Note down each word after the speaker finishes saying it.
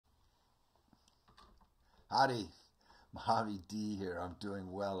Howdy, Mojave D here. I'm doing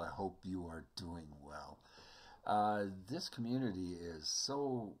well. I hope you are doing well. This community is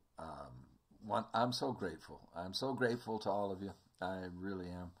so, I'm so grateful. I'm so grateful to all of you. I really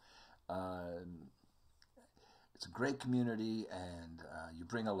am. It's a great community, and you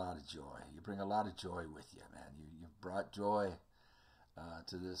bring a lot of joy. You bring a lot of joy with you, man. You've brought joy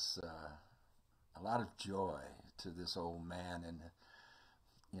to this, a lot of joy to this old man and,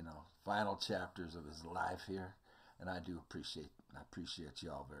 final chapters of his life here. And I appreciate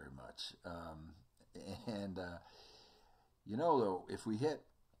y'all very much. Though,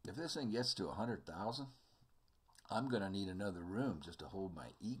 if this thing gets to 100,000, I'm going to need another room just to hold my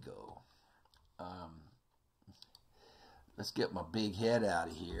ego. Let's get my big head out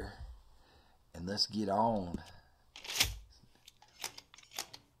of here and let's get on.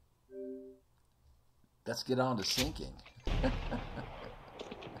 Let's get on to sinking.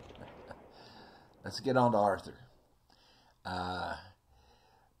 Let's get on to Arthur. That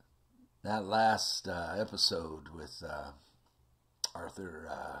last episode with Arthur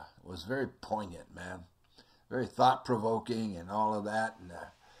was very poignant, man. Very thought-provoking and all of that.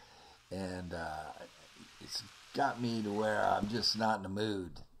 And it's got me to where I'm just not in the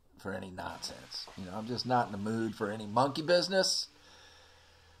mood for any nonsense. I'm just not in the mood for any monkey business.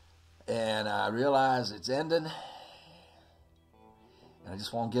 And I realize it's ending. And I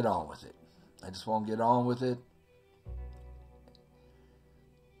just won't get on with it. I just won't get on with it.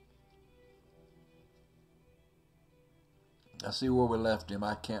 I see where we left him.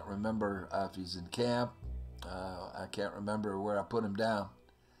 I can't remember if he's in camp. I can't remember where I put him down.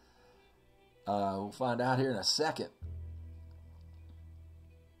 We'll find out here in a second.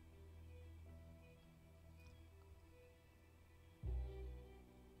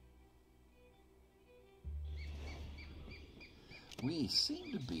 We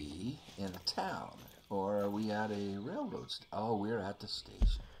seem to be in a town, or are we at a railroad station? Oh, we're at the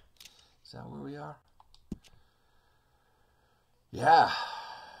station. Is that where we are? Yeah.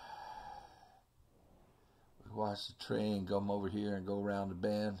 We watch the train come over here and go around the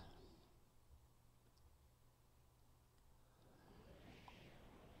bend.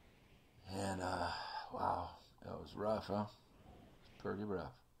 And, wow, that was rough, huh? It's pretty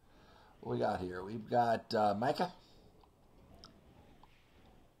rough. What we got here? We've got Micah.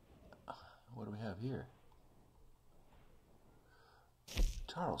 What do we have here?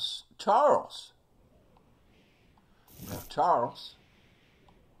 Charles. We have Charles.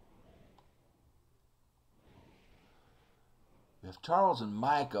 We have Charles and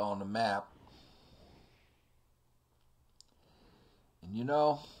Micah on the map. And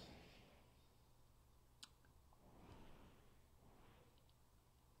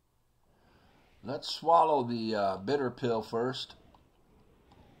let's swallow the bitter pill first.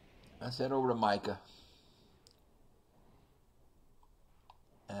 Let's head over to Micah.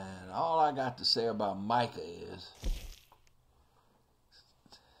 And all I got to say about Micah is,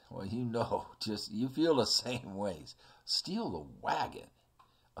 well, you feel the same ways. Steal the wagon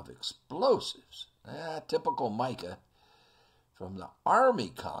of explosives. Typical Micah from the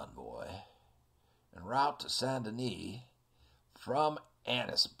army convoy en route to Saint Denis from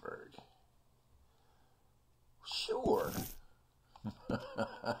Annisburg. Sure.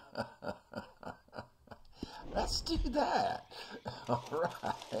 Let's do that. All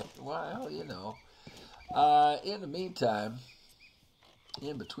right. Well, in the meantime,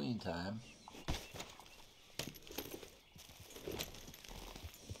 in between time,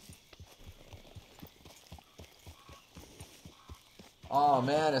 oh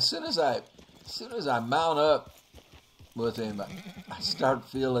man, as soon as I mount up with him, I start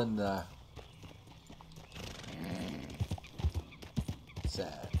feeling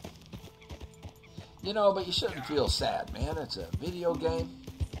sad. But you shouldn't feel sad, man. It's a video game,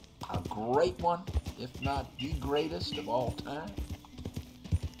 a great one, if not the greatest of all time.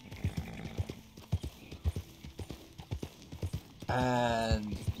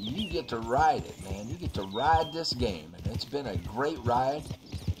 And you get to ride it, man. You get to ride this game, and it's been a great ride.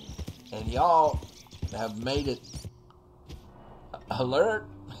 And y'all have made it alert.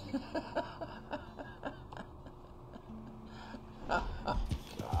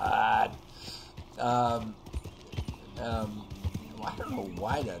 God. I don't know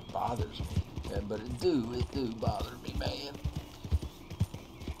why that bothers me, but it do bother me, man.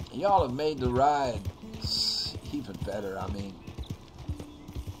 Y'all have made the ride even better. I mean,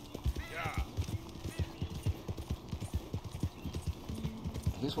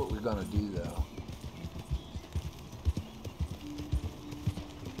 here's what we're gonna do, though.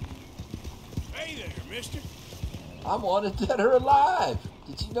 Hey there, mister. I'm wanted dead or alive.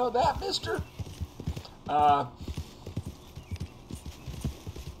 Did you know that, mister? That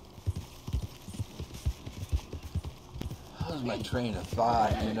was my train of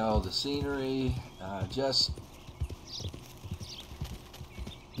thought, you know, the scenery, just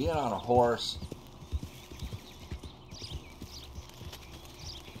being on a horse.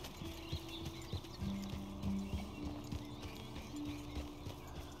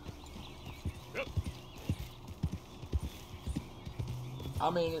 I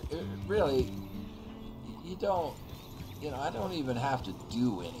mean, it really, you don't, you know, I don't even have to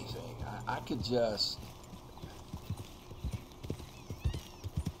do anything. I could just,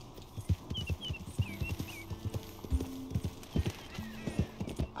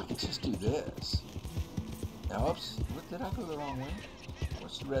 do this. Now, oops, what, did I go the wrong way?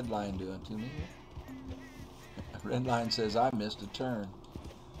 What's the red line doing to me here? Red line says I missed a turn.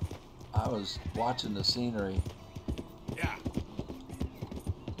 I was watching the scenery. Yeah.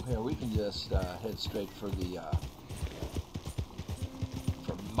 Here, we can just head straight for the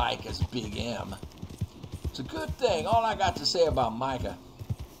for Micah's Big M. It's a good thing. All I got to say about Micah,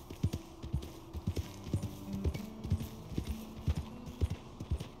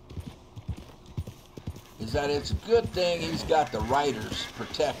 is that it's a good thing he's got the riders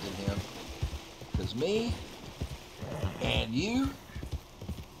protecting him. Because me and you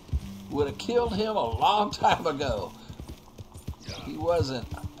would have killed him a long time ago. He wasn't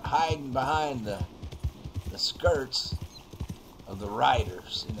hiding behind the skirts of the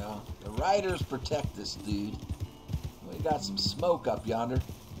riders, you know. The riders protect this dude. We got some smoke up yonder.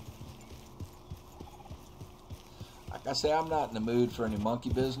 Like I say, I'm not in the mood for any monkey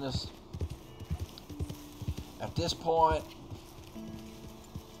business. At this point,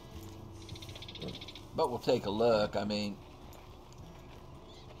 but we'll take a look. I mean,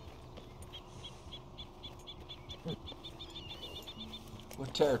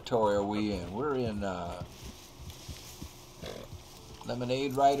 what territory are we in? We're in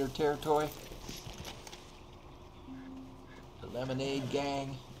Lemonade Rider territory. The Lemonade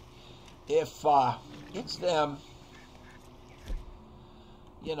Gang. If it's them,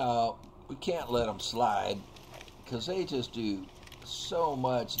 you know, we can't let them slide. Because they just do so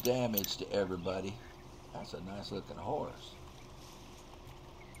much damage to everybody. That's a nice looking horse.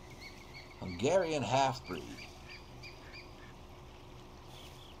 Hungarian half-breed.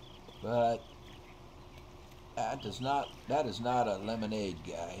 But that is not a Lemonade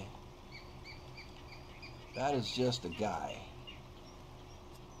guy. That is just a guy.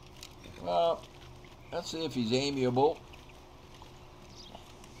 Well, let's see if he's amiable.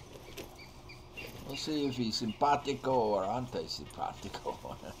 Let's see if he's simpatico or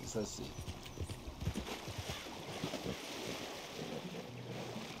anti-simpatico. Let's see.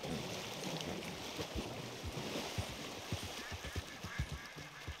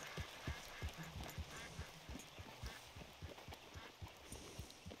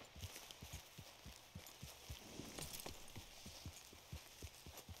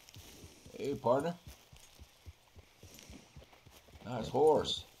 Hey, partner. Nice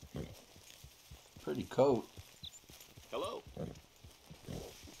horse. Pretty coat. Hello.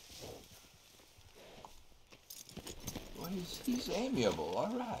 Well, he's amiable.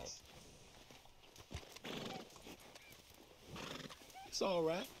 All right. It's all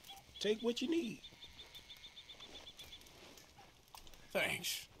right. Take what you need.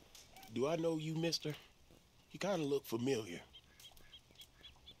 Thanks. Do I know you, mister? You kind of look familiar.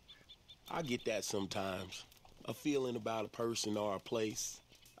 I get that sometimes. A feeling about a person or a place.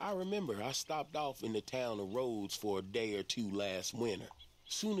 I remember I stopped off in the town of Rhodes for a day or two last winter.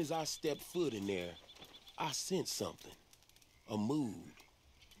 Soon as I stepped foot in there, I sensed something. A mood.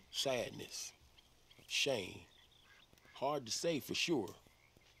 Sadness. Shame. Hard to say for sure,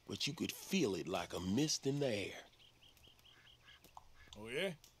 but you could feel it like a mist in the air. Oh, yeah?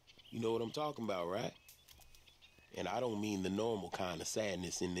 You know what I'm talking about, right? And I don't mean the normal kind of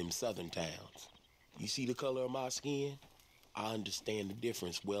sadness in them southern towns. You see the color of my skin? I understand the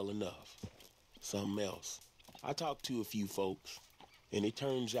difference well enough. Something else. I talked to a few folks, and it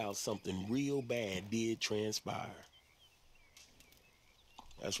turns out something real bad did transpire.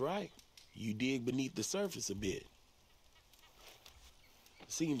 That's right. You dig beneath the surface a bit.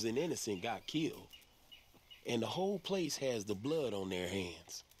 Seems an innocent got killed, and the whole place has the blood on their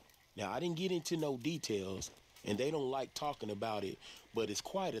hands. Now, I didn't get into no details, and they don't like talking about it, but it's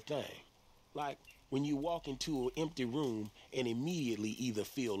quite a thing. Like when you walk into an empty room and immediately either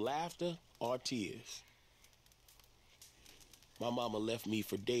feel laughter or tears. My mama left me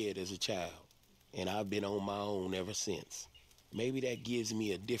for dead as a child, and I've been on my own ever since. Maybe that gives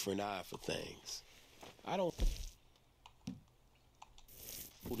me a different eye for things. I don't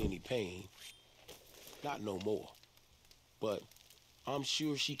hold any pain, Not no more. But I'm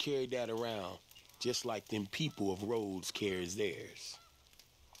sure she carried that around just like them people of Rhodes carries theirs.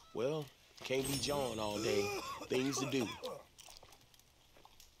 Well, can't be jawing all day. Things to do.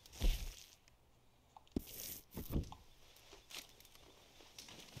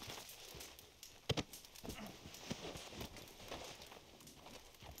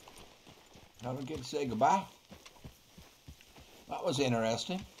 I don't get to say goodbye. That was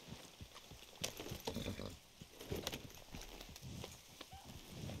interesting.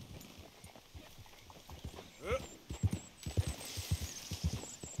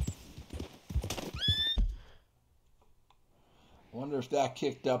 Wonder if that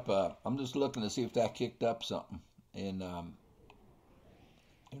kicked up. I'm just looking to see if that kicked up something in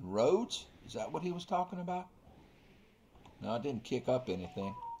Rhodes. Is that what he was talking about? No, it didn't kick up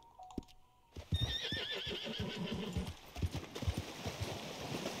anything.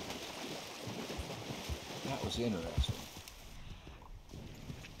 That was interesting.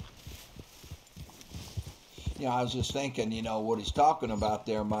 Yeah, I was just thinking, you know, what he's talking about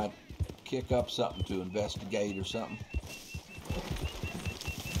there might kick up something to investigate or something.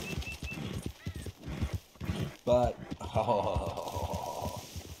 But, oh,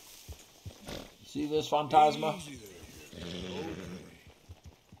 see this Phantasma?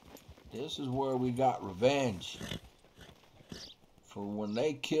 This is where we got revenge for when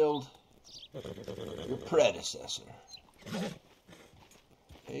they killed your predecessor.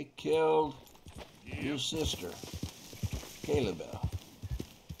 They killed your sister, Calebelle.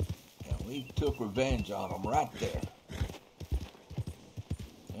 And we took revenge on them right there.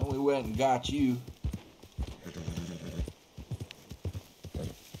 And we went and got you to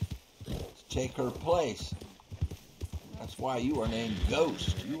take her place. That's why you are named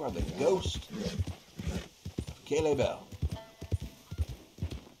Ghost. You are the ghost of Calebelle,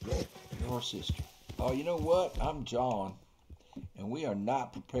 your sister. Oh, you know what? I'm John, and we are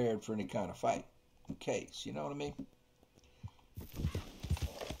not prepared for any kind of fight. In case, you know what I mean?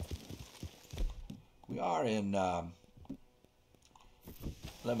 We are in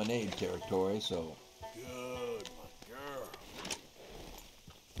lemonade territory, so Good, my girl.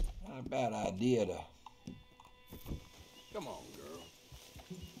 not a bad idea to Come on, girl.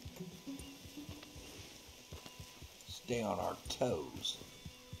 stay on our toes.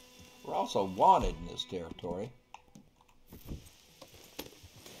 We're also wanted in this territory.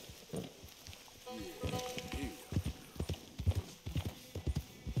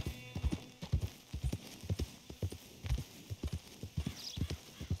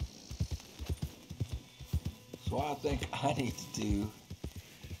 So what I think I need to do.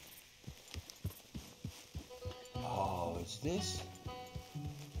 Oh, is this?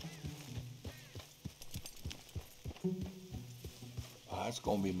 Oh, that's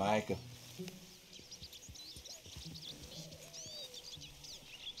gonna be Micah.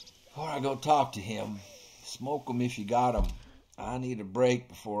 Before I go talk to him, smoke him if you got him. I need a break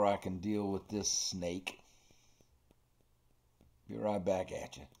before I can deal with this snake. Be right back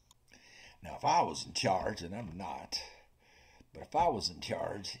at you. Now, if I was in charge, and I'm not, but if I was in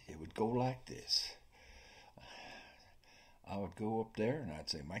charge, it would go like this. I would go up there and I'd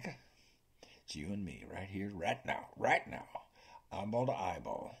say, Micah, it's you and me right here, right now, eyeball to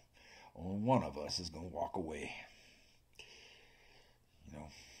eyeball. Only one of us is going to walk away. You know,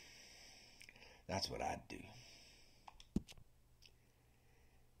 that's what I'd do.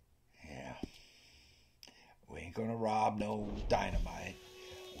 Yeah. We ain't going to rob no dynamite.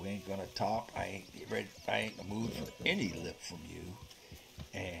 We ain't gonna talk. I ain't in the mood for any lip from you.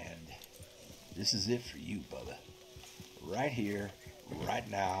 And this is it for you, brother. Right here, right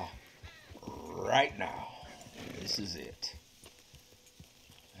now, right now. This is it.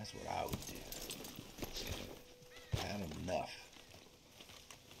 That's what I would do. Had enough.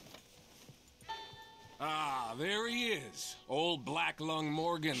 Ah, there he is. Old Black Lung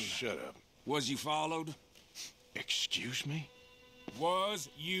Morgan. Shut up. Was you followed? Excuse me? Was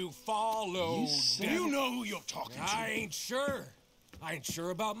you followed? Do you know who you're talking to? I ain't sure. I ain't sure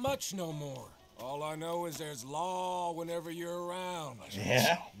about much no more. All I know is there's law whenever you're around.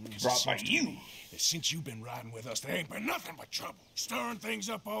 Yeah? Brought by you. Since you've been riding with us, there ain't been nothing but trouble. Stirring things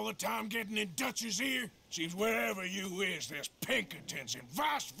up all the time, getting in Dutch's ear. Seems wherever you is, there's Pinkertons and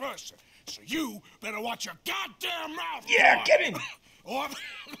vice versa. So you better watch your goddamn mouth. Yeah, boy. get him. Or...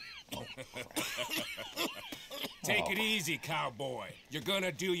 Take it easy, cowboy. You're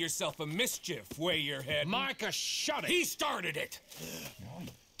gonna do yourself a mischief way you're heading. Micah, shut it! He started it!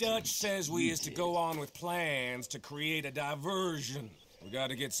 Dutch says we is to go on with plans to create a diversion. We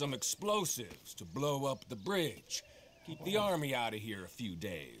gotta get some explosives to blow up the bridge. Keep the army out of here a few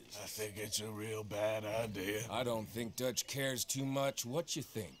days. I think it's a real bad idea. I don't think Dutch cares too much. What you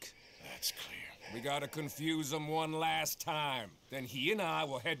think? That's clear. We gotta confuse him one last time. Then he and I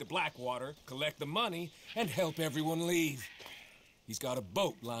will head to Blackwater, collect the money, and help everyone leave. He's got a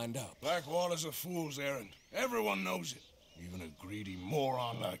boat lined up. Blackwater's a fool's errand. Everyone knows it. Even a greedy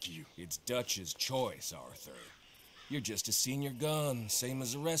moron like you. It's Dutch's choice, Arthur. You're just a senior gun, same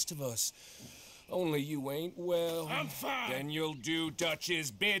as the rest of us. Only you ain't well. I'm fine. Then you'll do Dutch's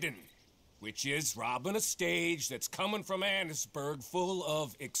bidding, which is robbing a stage that's coming from Annisburg full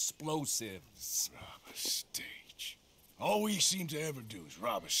of explosives. Rob a stage. All we seem to ever do is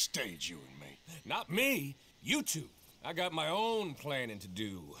rob a stage, you and me. Not me, you two. I got my own planning to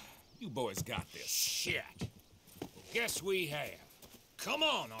do. You boys got this. Shit. Guess we have. Come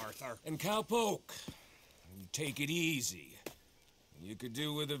on, Arthur. And Cowpoke, you take it easy. You could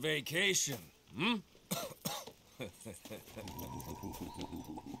do with a vacation, hmm?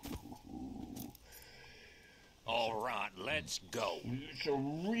 All right, let's go. It's a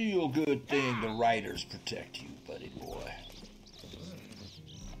real good thing the writers protect you, buddy boy.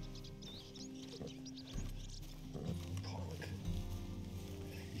 Punk.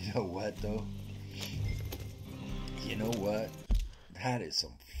 You know what, though? You know what? That is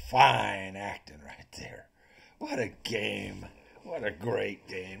some fine acting right there. What a game. What a great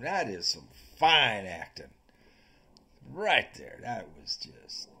game. That is some fine acting. Right there. That was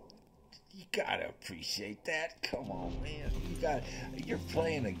just... You gotta appreciate that. Come on, man. You're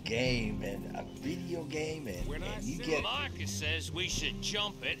playing a game, and a video game, and you get... Micah says we should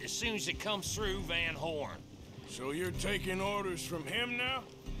jump it as soon as it comes through Van Horn. So you're taking orders from him now?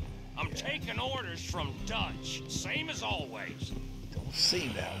 I'm taking orders from Dutch, same as always. Don't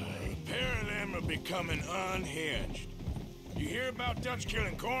seem that way. A pair of them are becoming unhinged. You hear about Dutch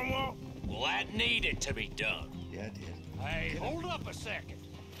killing Cornwall? Well, that needed to be done. Yeah, I did. Hey, hold up a second.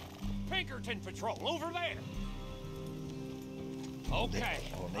 Pinkerton Patrol, over there. Okay,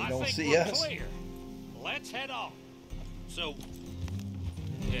 They I don't think see we're us. clear. Let's head off. So,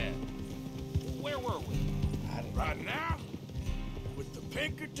 yeah, where were we? Right now? With the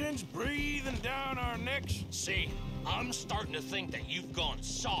Pinkertons breathing down our necks? See, I'm starting to think that you've gone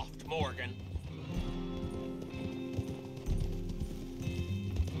soft, Morgan.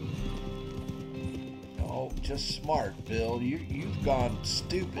 No, just smart, Bill. You've gone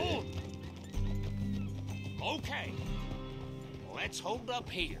stupid. Okay, let's hold up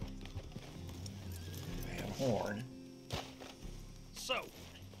here. Van Horn. So,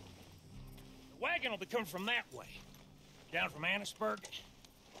 the wagon will be coming from that way, down from Annisburg.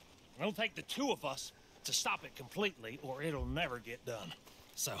 It'll take the two of us to stop it completely, or it'll never get done.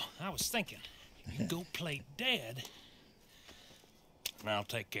 So, I was thinking, you go play dead, and I'll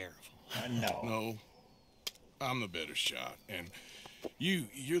take care of him. No. I'm the better shot, and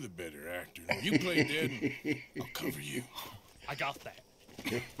you're the better actor. You play dead, and I'll cover you. I got that.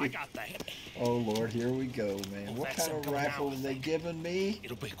 I got that. Oh, Lord, here we go, man. Well, What that's kind of him coming rifle out, are they giving me?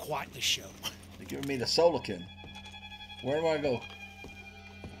 It'll be quite the show. They're giving me the Solican. Where do I go?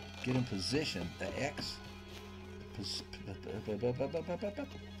 Get in position. The X.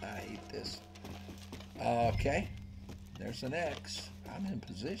 I hate this. Okay. There's an X. I'm in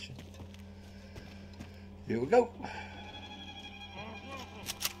position. Here we go.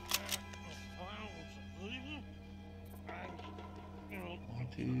 1,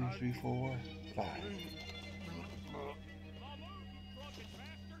 2, 3, 4, 5.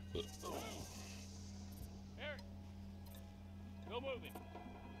 Go moving.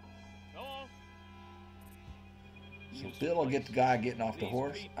 Go on. So Bill will get the guy getting off the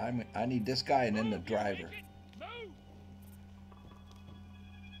horse. I need this guy and then the driver. Move.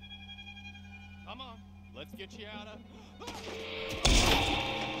 Come on. Let's get you out of...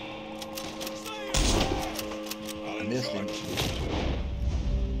 I missed him.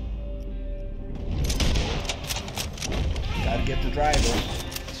 Gotta get the driver.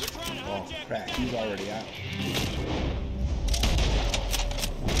 Oh crap, he's already out.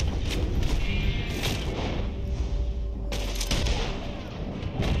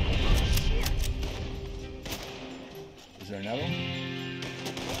 Is there another one?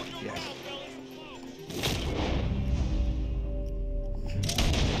 Yes.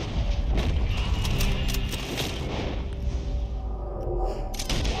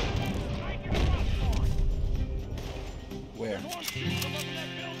 Where?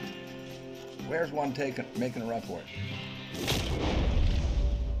 Where's one making a run for it?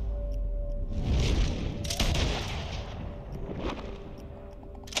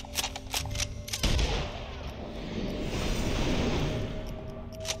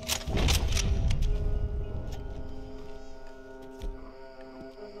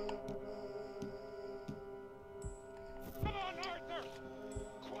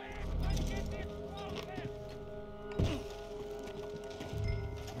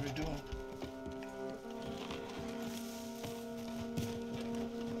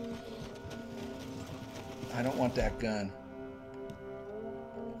 I don't want that gun.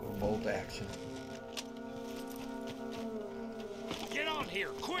 Go bolt action. Get on here,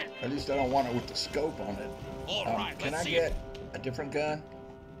 quick! At least I don't want it with the scope on it. All right, can let's I see get it. a different gun?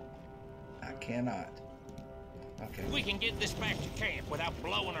 I cannot. Okay. We can get this back to camp without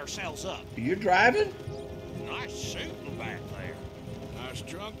blowing ourselves up. You're driving? Nice shooting back there. Nice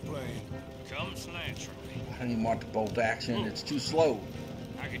drunk playing. Comes naturally. I don't even want the bolt action. It's too slow.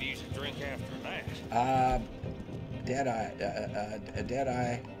 I could use a drink after that.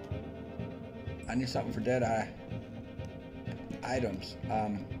 Deadeye. I need something for Deadeye. Items.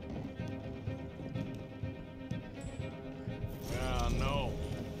 No.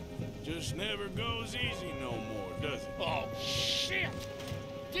 Just never goes easy no more, does it? Oh, shit!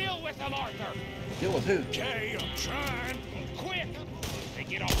 Deal with them, Arthur! Deal with who? Okay, I'm trying. Quick! They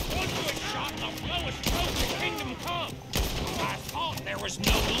get off one good shot and they'll blow us both to Kingdom Come. I thought there was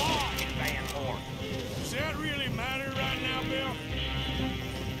no law in Van Horn. Does that really matter right now, Bill?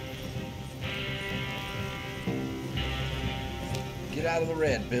 Get out of the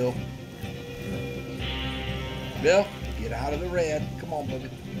red, Bill. Bill, get out of the red. Come on, baby.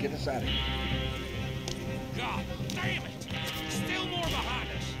 Get us out of here. God damn it! Still more behind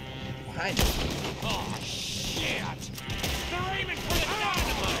us. Behind us. Oh, shit! They're aiming for the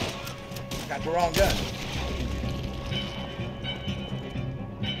dynamite! I got the wrong gun.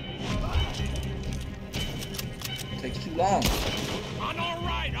 Takes too long. On our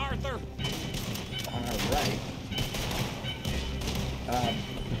right, Arthur! On our right.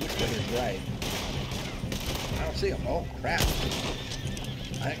 Which way is right? I don't see him. Oh, crap.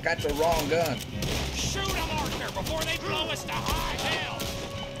 I got the wrong gun. Shoot them, Arthur, before they blow us to high hell!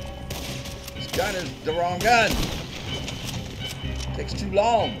 This gun is the wrong gun. Takes too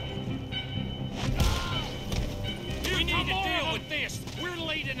long. We need to deal with this. We're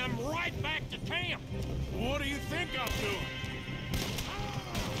leading them right back to camp. What do you think I'm doing?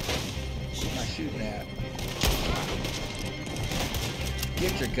 What am I shooting at?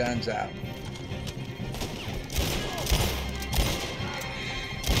 Get your guns out.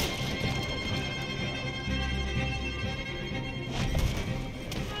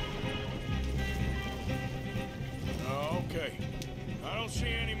 Okay. I don't see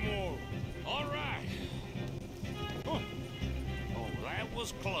any more. All right. Oh, that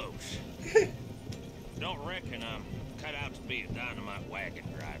was close. Don't reckon I'm cut out to be a dynamite wagon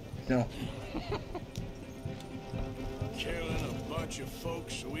driver. No. Killing a bunch of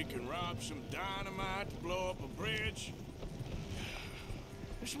folks so we can rob some dynamite to blow up a bridge?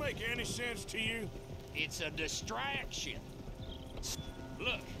 This make any sense to you? It's a distraction.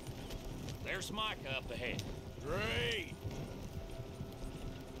 Look, there's Micah up ahead. Great.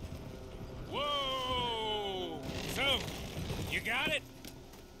 Whoa! So, you got it?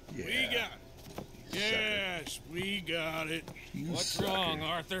 Yeah. We got it. Yes, we got it. You What's sucker. wrong,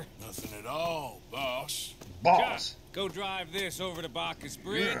 Arthur? Nothing at all, boss. Boss. Go drive this over to Bacchus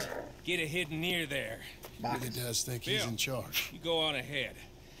Bridge. Get it hidden near there. Bacchus. does think he's in charge. You go on ahead.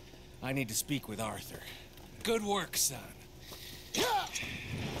 I need to speak with Arthur. Good work, son. You touch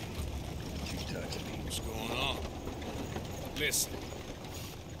me. What's going on? Listen,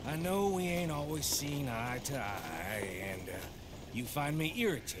 I know we ain't always seen eye to eye, and you find me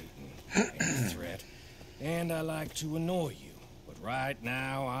irritating and a threat, and I like to annoy you. But right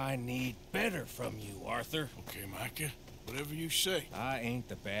now, I need better from you, Arthur. Okay, Micah. Whatever you say. I ain't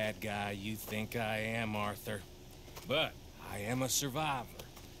the bad guy you think I am, Arthur. But I am a survivor.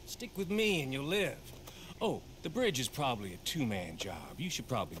 Stick with me and you'll live. Oh, the bridge is probably a two-man job. You should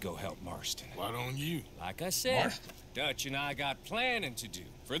probably go help Marston. Why don't you? Like I said, Marston? Dutch and I got planning to do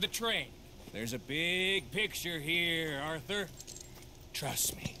for the train. There's a big picture here, Arthur.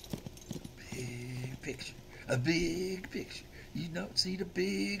 Trust me. Big picture. A big picture. You don't see the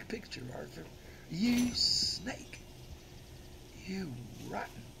big picture, Arthur. You snake. You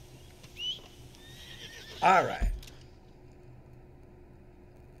rotten. All right.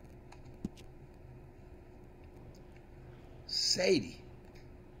 Sadie.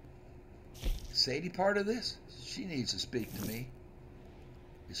 Sadie part of this? She needs to speak to me.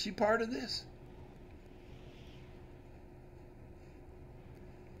 Is she part of this?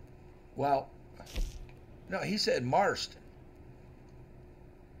 Well, no, he said Marston.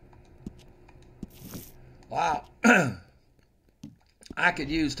 Wow. I could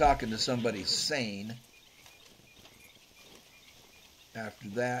use talking to somebody sane after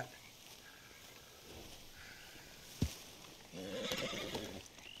that.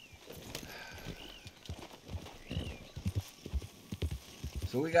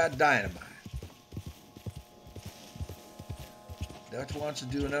 So we got dynamite. Dutch wants to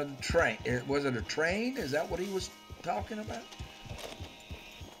do another train. Was it a train? Is that what he was talking about?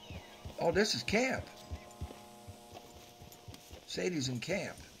 Oh, this is camp. Sadie's in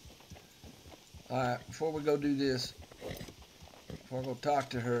camp. All right, before we go do this, before I go talk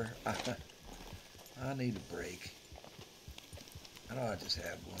to her, I need a break. I know I just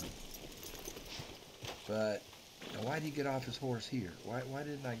had one. But now why did he get off his horse here? Why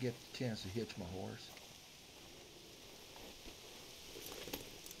didn't I get the chance to hitch my horse?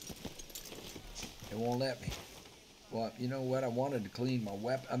 It won't let me. Well, you know what? I wanted to clean my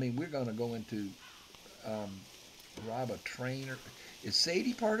weapon. I mean, we're going to go into rob a trainer. Is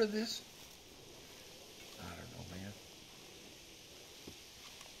Sadie part of this? I don't know,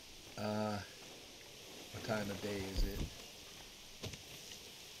 man. What time of day is it?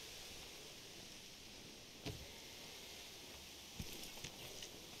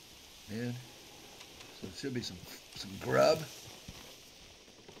 Man, so it should be some grub.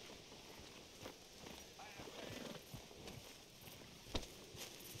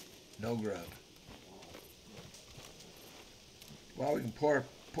 No grub. Well, we can pour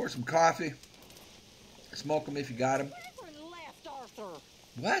some coffee. Smoke them if you got them. Reverend left Arthur.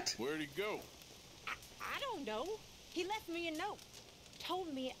 What? Where'd he go? I don't know. He left me a note.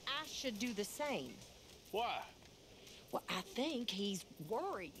 Told me I should do the same. Why? Well, I think he's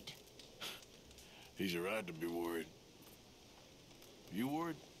worried. He's a right to be worried. You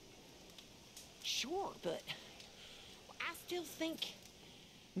worried? Sure, but I still think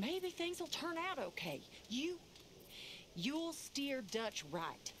maybe things will turn out okay. You'll steer Dutch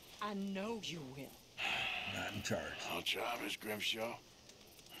right. I know you will. Not in charge. I'll try, Miss Grimshaw.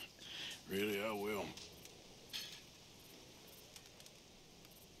 Really, I will.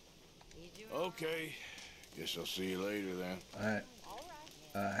 Okay. Guess I'll see you later then. All right.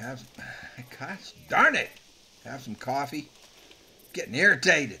 Have gosh darn it. Have some coffee. Getting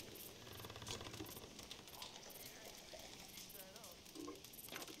irritated.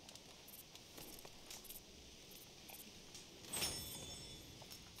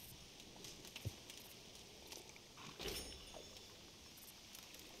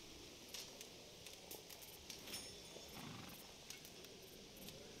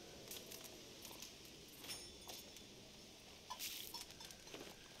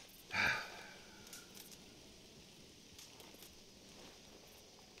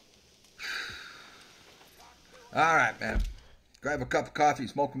 All right, man. Grab a cup of coffee,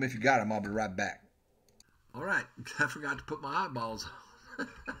 smoke them if you got them. I'll be right back. All right. I forgot to put my eyeballs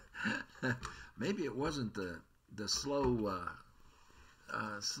on. Maybe it wasn't the slow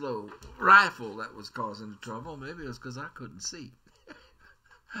rifle that was causing the trouble. Maybe it was because I couldn't see.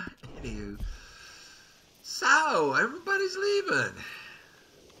 Anywho. So, everybody's leaving.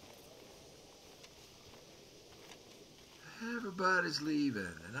 Everybody's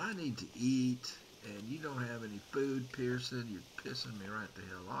leaving, and I need to eat. And you don't have any food, Pearson. You're pissing me right the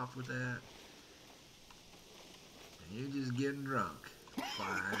hell off with that. And you're just getting drunk.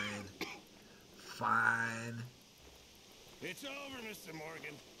 Fine. Fine. It's over, Mr.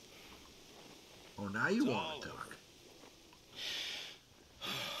 Morgan. Oh, now you want to talk.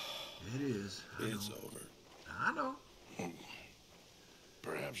 It is. It's over. I know.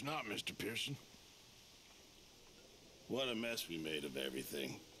 Perhaps not, Mr. Pearson. What a mess we made of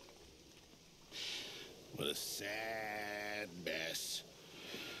everything. What a sad mess.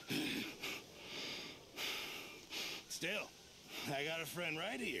 Still, I got a friend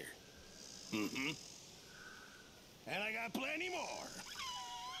right here. Mm-hmm. And I got plenty more.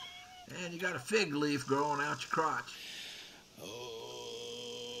 And you got a fig leaf growing out your crotch.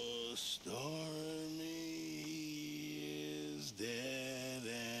 Oh, Stormy is dead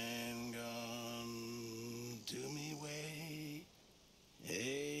and gone to me way.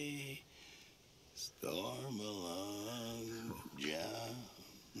 Hey, storm along, John.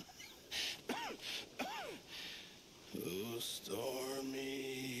 Oh, Stormy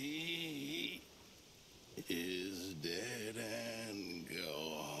is dead and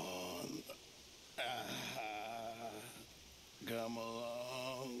gone. Come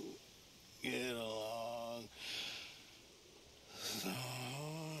along, get along, storm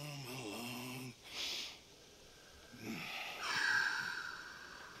along.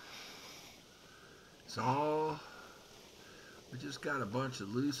 So, we just got a bunch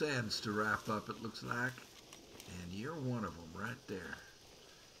of loose ends to wrap up, it looks like. And you're one of them right there.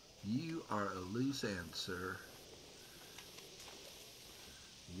 You are a loose end, sir.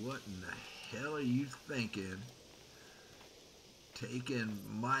 What in the hell are you thinking? Taking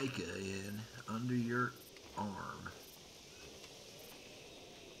Micah in under your arm.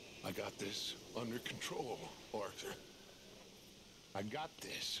 I got this under control, Arthur. I got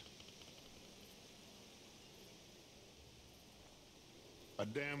this. I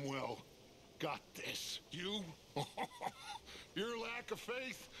damn well got this. You? Your lack of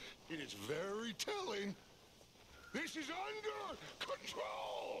faith, it is very telling. This is under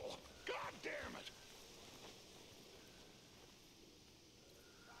control! God damn it!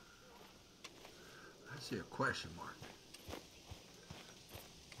 I see a question mark.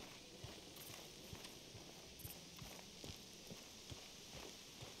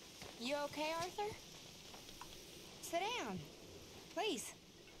 You okay, Arthur? Sit down, please.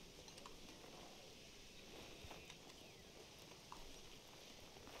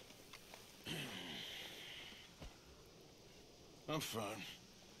 I'm fine.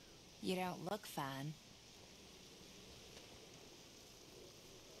 You don't look fine.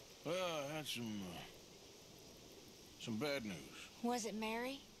 Well, I had some bad news. Was it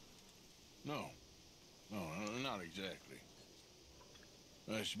Mary? No, not exactly.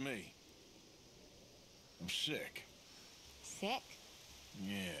 It's me. I'm sick. Sick?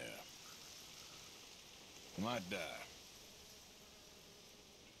 Yeah. Might die.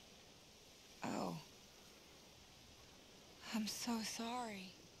 Oh. I'm so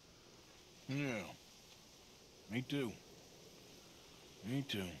sorry. Yeah. Me too. Me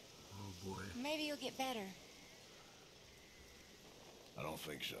too. Oh boy. Maybe you'll get better. I don't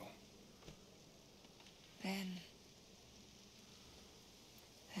think so. Then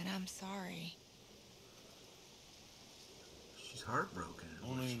I'm sorry. She's heartbroken.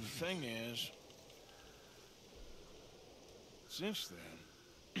 Only the thing is, since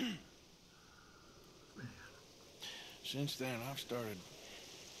then, I've started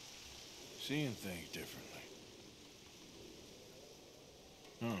seeing things differently.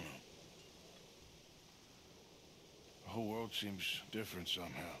 I don't know. The whole world seems different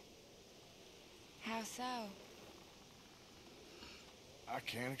somehow. How so? I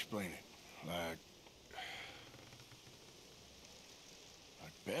can't explain it.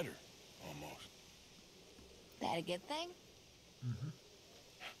 Like better, almost. That a good thing?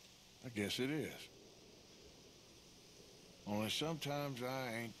 I guess it is. Only sometimes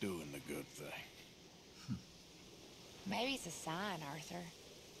I ain't doing the good thing. Maybe it's a sign, Arthur.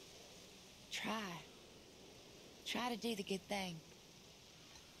 Try to do the good thing.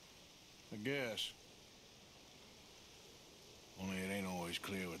 I guess. Only it ain't always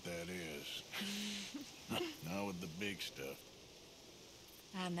clear what that is. Not with the big stuff.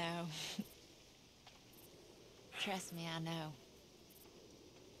 I know. Trust me, I know.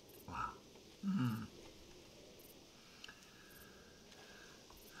 Wow.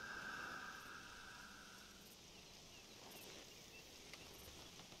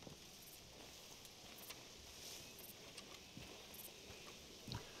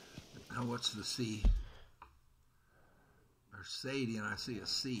 Now what's the C? There's Sadie and I see a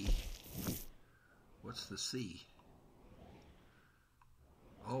C. What's the C?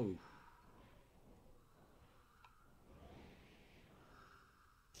 Oh.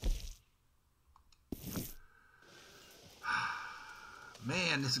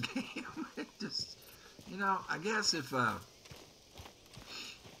 Man, this game, it just, you know, I guess if,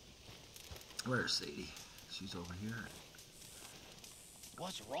 where's Sadie? She's over here.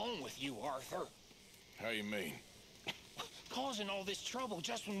 What's wrong with you, Arthur? How you mean? Causing all this trouble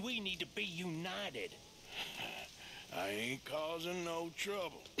just when we need to be united. I ain't causing no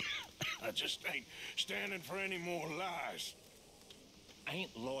trouble. I just ain't standing for any more lies.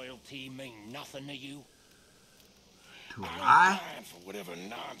 Ain't loyalty mean nothing to you? To a I'm lie? dying for whatever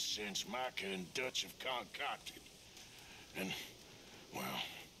nonsense Micah and Dutch have concocted. And, well,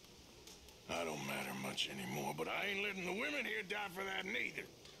 I don't matter much anymore, but I ain't letting the women here die for that neither.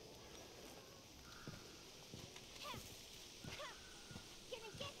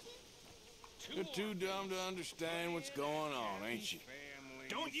 You're too dumb to understand what's going on, ain't you?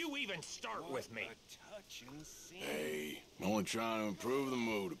 Don't you even start with me. Hey, I'm only trying to improve the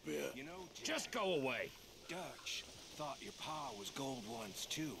mood a bit. Just go away. Dutch thought your pa was gold once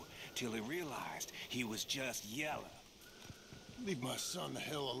too, till he realized he was just yellow. Leave my son the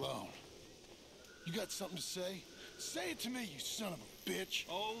hell alone. You got something to say? Say it to me, you son of a bitch.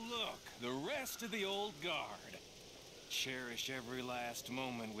 Oh look, the rest of the old guard. Cherish every last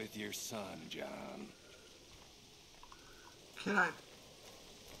moment with your son, John. Can I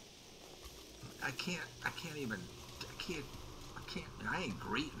ain't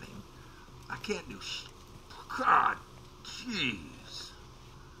greeting him. I can't do God, jeez.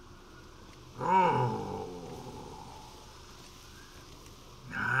 Oh.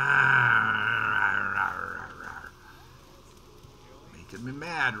 Making me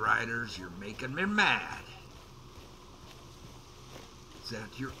mad, Riders. You're making me mad.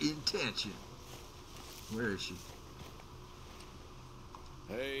 that your intention? Where is she?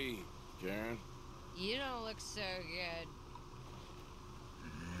 Hey, Karen. You don't look so good.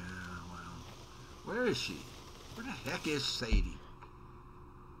 Yeah, well, where is she? Where the heck is Sadie?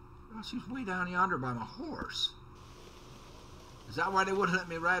 Well, she's way down yonder by my horse. Is that why they wouldn't let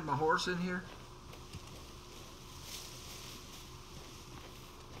me ride my horse in here?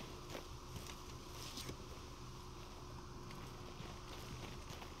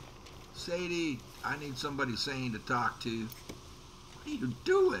 Sadie, I need somebody sane to talk to. What are you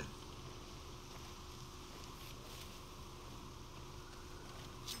doing?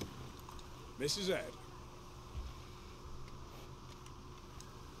 Mrs. Adler.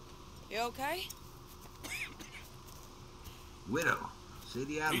 You okay? Widow.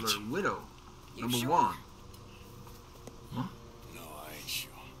 Sadie Adler, Peachy. widow. You Number sure? 1. Huh? No, I ain't sure.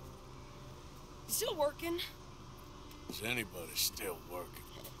 Still working? Is anybody still working?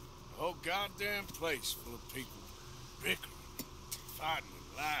 The whole goddamn place full of people bickering, fighting,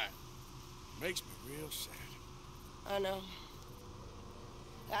 and lying. Makes me real sad. I know.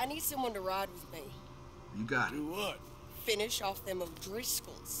 I need someone to ride with me. You got it. Do what? Finish off them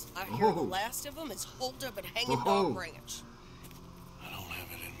O'Driscolls. I hear the Oh. last of them is holed up at Hanging Oh. Dog Ranch. I don't have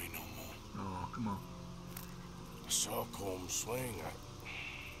it in me no more. Oh, come on. I saw Combs swing.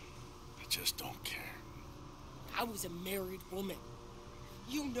 I just don't care. I was a married woman.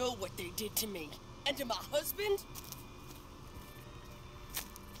 You know what they did to me. And to my husband?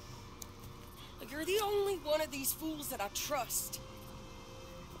 Like, you're the only one of these fools that I trust.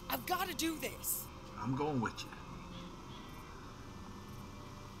 I've got to do this. I'm going with you.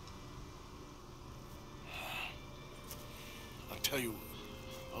 I'll tell you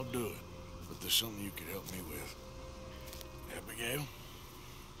what, I'll do it. But there's something you could help me with. Abigail?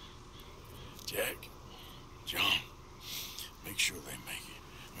 Jack? John? Make sure they make it.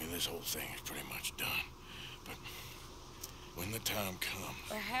 I mean, this whole thing is pretty much done. But when the time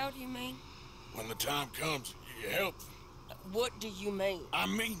comes... How do you mean? When the time comes, you help them. What do you mean? I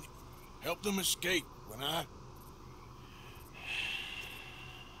mean it. Help them escape. When I...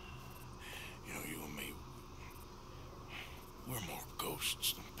 You know, you and me, we're more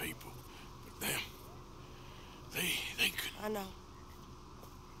ghosts than people. But them, they could... I know.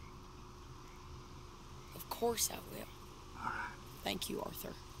 Of course I will. All right. Thank you,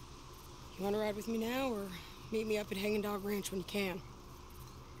 Arthur. You want to ride with me now, or meet me up at Hanging Dog Ranch when you can?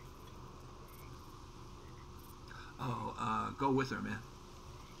 Oh, go with her, man.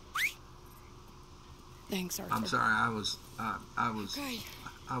 Thanks, Arthur. I'm sorry, I was Okay.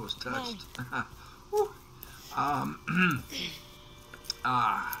 I was Come on. touched. Whew.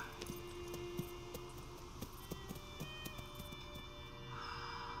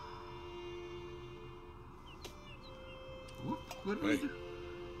 What do we Hey. do?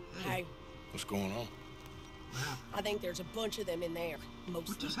 Hey, What's going on? I think there's a bunch of them in there,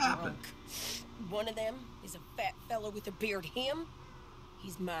 mostly just drunk. happened? One of them is a fat fellow with a beard. Him,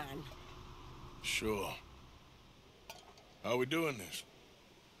 he's mine. Sure. How are we doing this?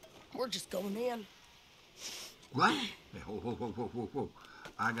 We're just going in. What? Hey, whoa.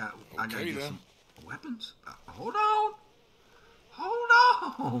 I got to Okay, get then. some weapons. Hold on. Hold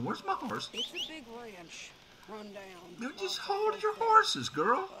on. Where's my horse? It's a big ranch. Run down. You just hold your horses,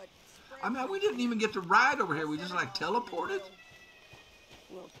 girl. I mean, we didn't even get to ride over here. We just like teleported.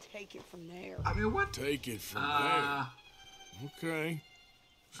 We'll take it from there. I mean, what? Take it from there. Okay.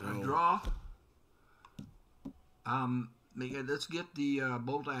 So, Draw. Micah, let's get the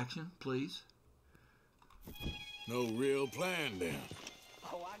bolt action, please. no real plan then.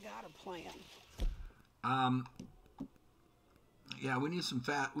 Oh, I got a plan. Yeah, we need some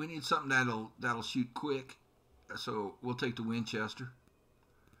fat. We need something that'll shoot quick. So we'll take the Winchester.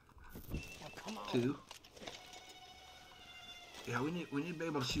 Now, come on. 2. Yeah, we need to be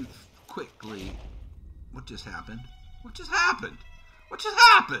able to shoot quickly. What just happened? What just happened? What just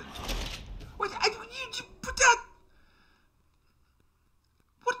happened? What? You put that?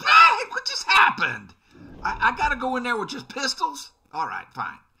 What the heck? What just happened? I gotta go in there with just pistols? All right,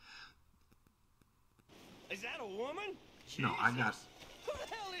 fine. Is that a woman? No, I got. Who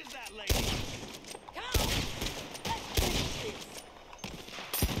the hell is that lady?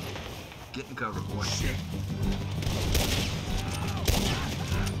 Get in cover, boy.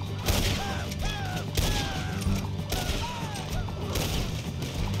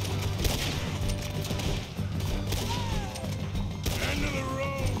 End of the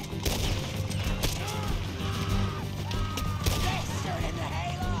road.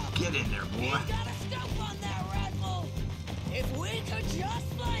 Get in there, boy. Got a scope on that rifle. If we could just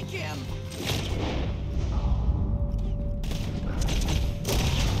flank him.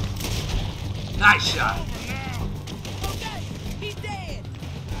 Nice shot. Okay, he's dead.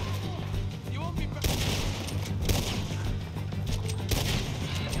 You won't be back.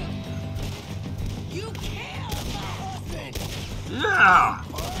 You killed my husband. Yeah.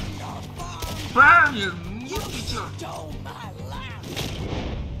 Burn you. Look at your Stole my life.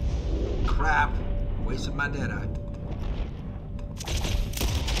 crap. Wasted my dead eye.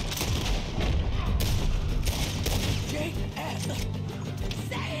 Jake Adler.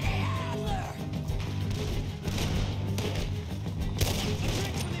 Sadie Adler.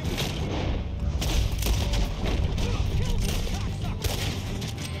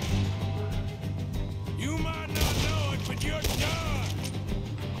 You might not know it, but you're done.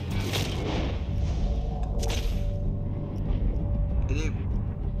 Hit him.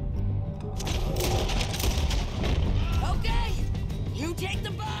 Okay, you take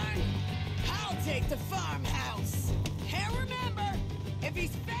the barn, I'll take the farmhouse. And remember, if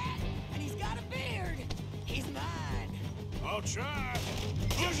he's fat and he's got a beard, he's mine. I'll try.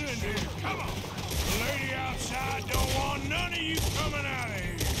 Push in here. Come on. The lady outside don't want none of you coming out of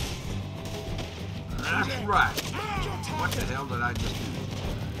here. That's right. What the hell did I just do?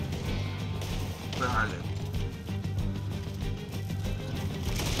 Where are they?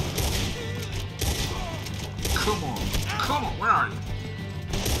 Come on. Come on. Where are you?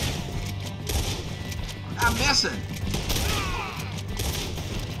 I'm missing.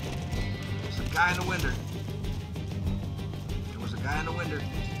 There's a guy in the window. There was a guy in the window.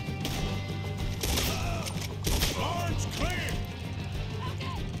 Barn's clear.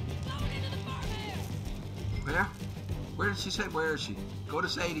 Okay, going into the farmhouse. Where? Where did she say? Where is she? Go to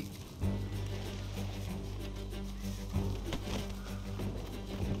Sadie.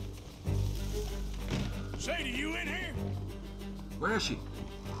 Sadie, you in here? Where is she?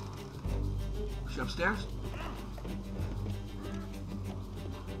 Is she upstairs?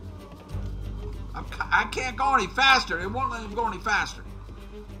 I can't go any faster. It won't let me go any faster.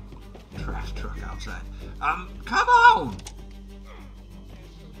 Trash truck outside. Come on!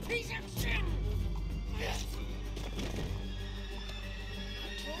 Piece of shit.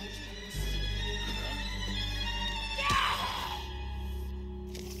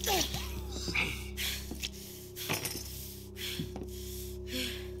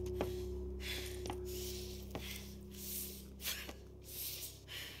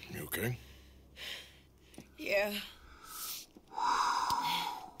 You okay? Yeah.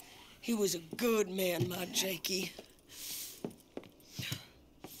 He was a good man, my Jakey.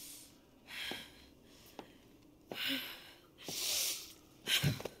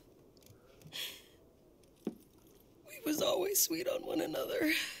 We was always sweet on one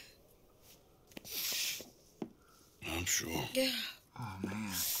another. I'm sure. Yeah. Oh,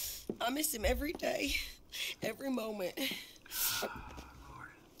 man. I miss him every day, every moment.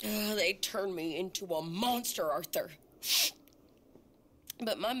 They turned me into a monster, Arthur.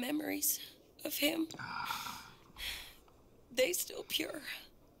 But my memories of him, they still pure.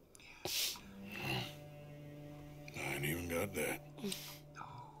 I ain't even got that.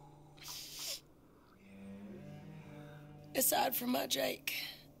 Aside from my Jake,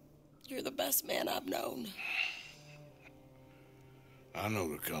 you're the best man I've known. I know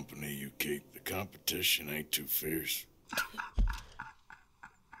the company you keep. The competition ain't too fierce.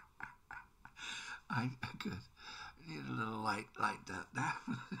 I could need a little light like that.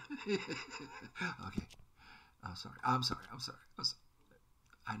 Okay. I'm sorry.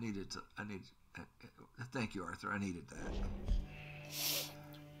 I needed. Thank you, Arthur. I needed that.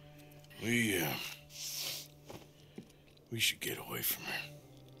 We should get away from her.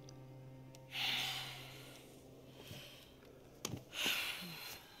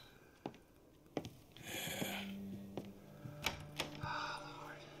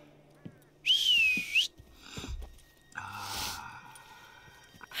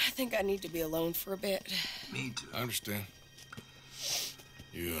 I think I need to be alone for a bit. Me too. I understand.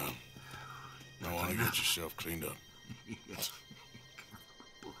 You, might want to get yourself cleaned up.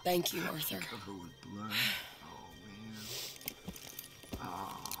 Thank you, Arthur. Covered with blood. Oh, man.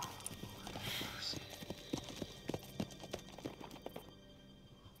 Oh, Lord have mercy.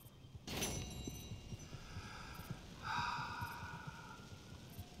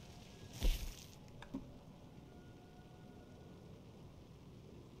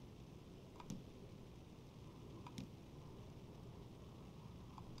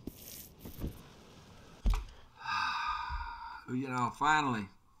 You know, finally,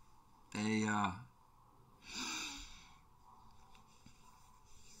 a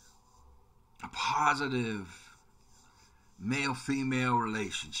positive male-female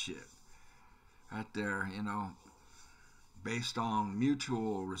relationship. Right there, you know, based on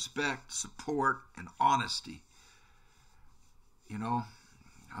mutual respect, support, and honesty. You know,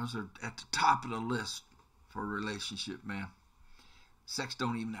 those are at the top of the list for a relationship, man. Sex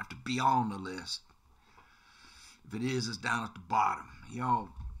don't even have to be on the list. If it is, it's down at the bottom. Y'all,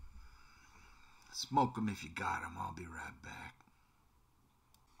 smoke them if you got them. I'll be right back.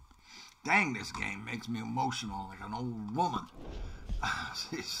 Dang, this game makes me emotional like an old woman.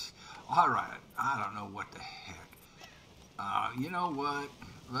 All right, I don't know what the heck. You know what?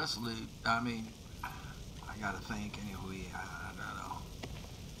 Let's leave. I mean, I gotta think anyway. I don't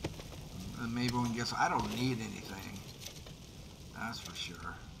know. Maybe we can get some. I don't need anything. That's for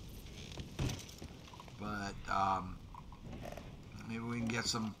sure. But maybe we can get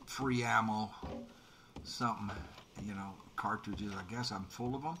some free ammo, something. You know, cartridges. I guess I'm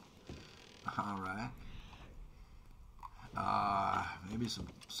full of them. All right. Maybe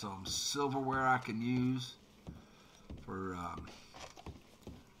some silverware I can use for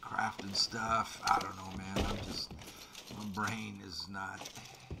crafting stuff. I don't know, man. My brain is not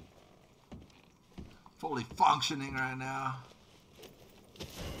fully functioning right now.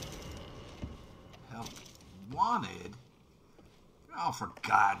 Help wanted? Oh, for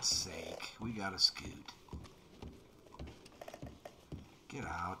God's sake. We gotta scoot. Get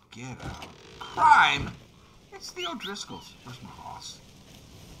out, get out. Crime? It's the O'Driscolls. Where's my hoss?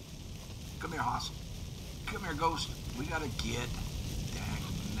 Come here, hoss. Come here, ghost. We gotta get. Dang,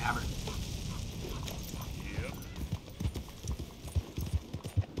 nabbit. Yep.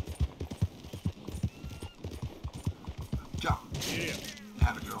 Jump. Yeah.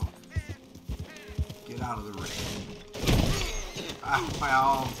 Nabbit, girl. Get out of the ring.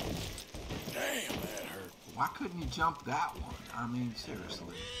 Well. Damn, that hurt. Why couldn't you jump that one? I mean,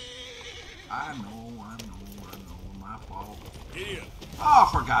 seriously. I know. My fault. Yeah. Oh,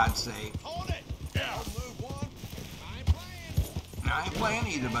 for God's sake. Hold it. Yeah. I'll move one. I ain't playing. I ain't playing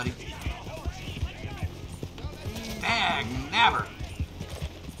either, buddy. Dang, never.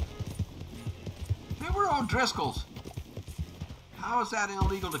 They were O'Driscolls. How is that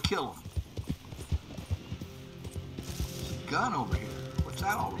illegal to kill them? There's a gun over here. What's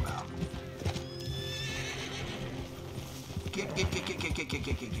that all about? Get. We'll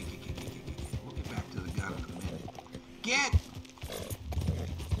get back to the gun in a minute. Get!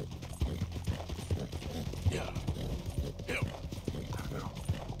 Yeah. Help.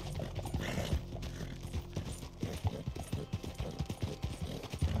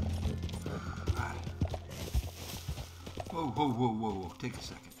 Whoa. Take a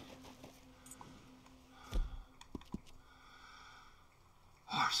second.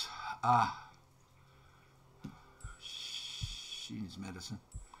 Horse. She needs medicine.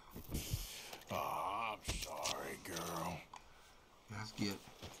 Oh, I'm sorry, girl. Let's get.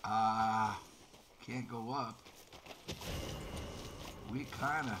 Can't go up. We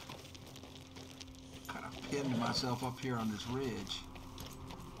kind of pinned myself up here on this ridge.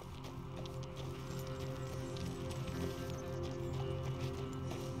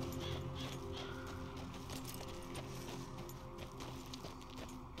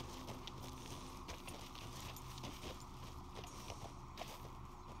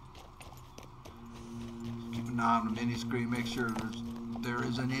 On the mini screen, make sure there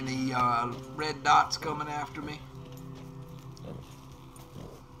isn't any red dots coming after me.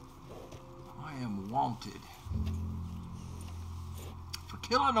 I am wanted for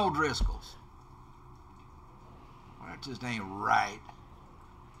killing O'Driscolls. Well, that just ain't right.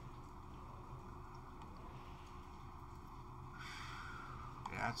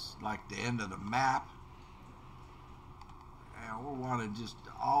 That's like the end of the map. And we're wanted just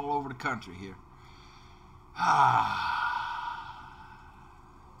all over the country here.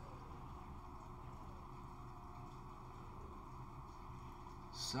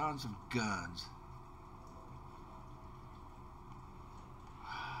 Sons of guns.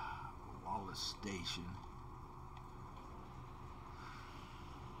 Wallace Station.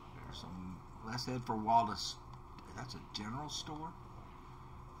 There's some. Let's head for Wallace. That's a general store.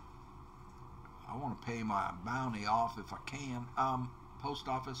 I want to pay my bounty off if I can. Post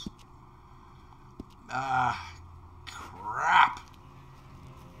office. Crap.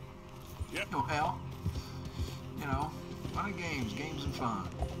 Yep. No hell. You know, fun and games and fun.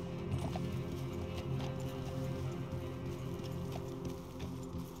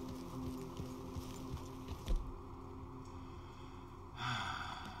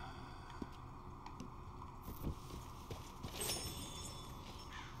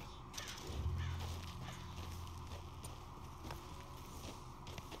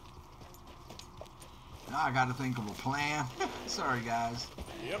 Now I got to think of a plan. Sorry, guys.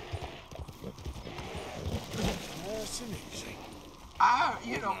 Yep. Nice and easy.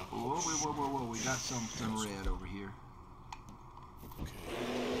 You know, whoa, we got something red over here. Okay.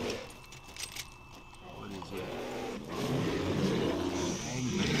 What is it?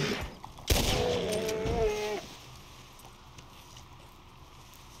 Hangman.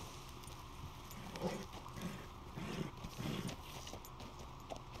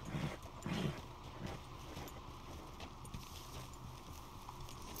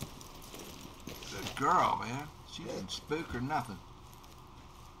 Good girl, man. She didn't spook or nothing.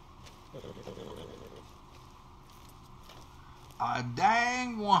 A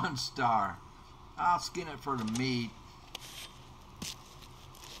dang 1-star. I'll skin it for the meat.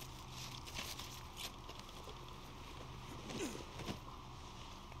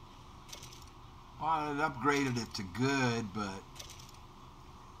 Well, it upgraded it to good, but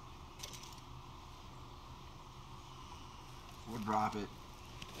we'll drop it.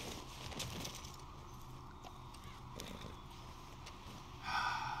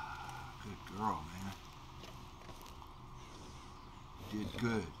 Good girl, man. You did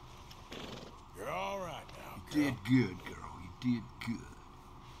good. You're all right now, You did good, girl. You did good.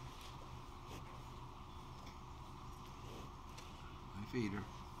 I feed her.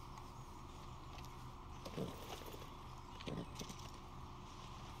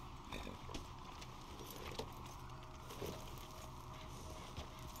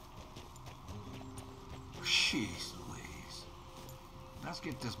 Jeez Louise. Let's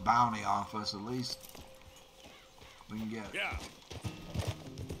get this bounty off us at least. We can get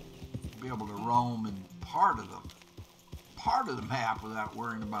be able to roam in part of the map without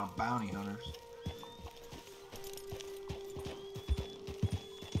worrying about bounty hunters.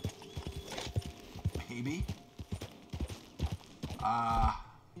 Maybe. I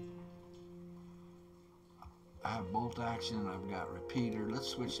have bolt action. I've got repeater. Let's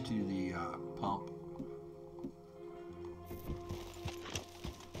switch to the pump.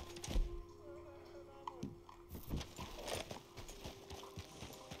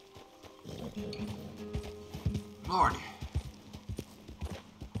 Lordy.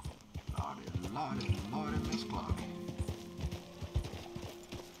 Lordy, Miss Clark.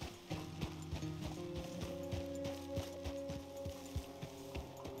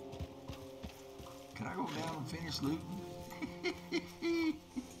 Can I go down and finish looting?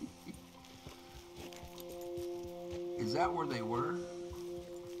 Is that where they were?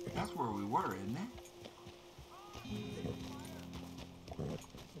 That's where we were, isn't it?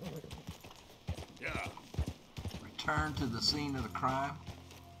 Yeah. Return to the scene of the crime.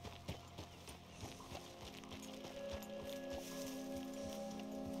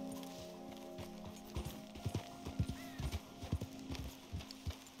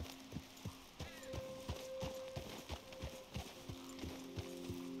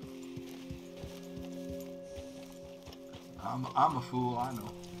 I'm a fool, I know.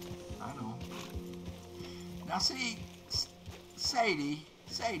 Now see, Sadie.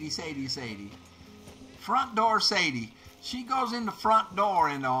 Front door Sadie. She goes in the front door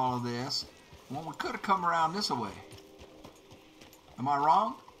into all of this when we could have come around this way. Am I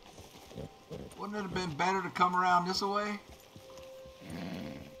wrong? Wouldn't it have been better to come around this way?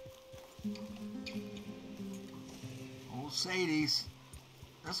 Old Sadie's.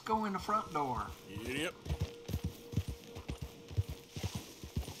 Let's go in the front door. Yep.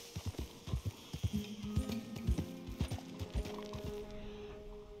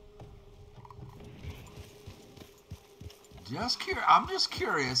 I'm just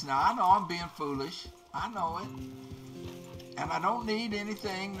curious. Now, I know I'm being foolish. I know it. And I don't need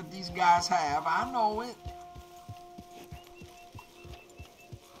anything that these guys have. I know it.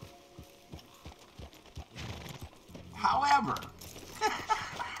 However,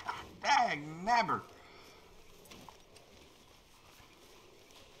 dang, never.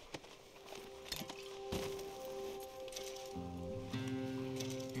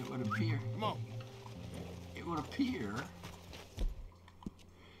 It would appear. Come on. It would appear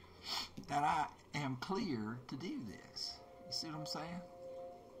that I am clear to do this. You see what I'm saying?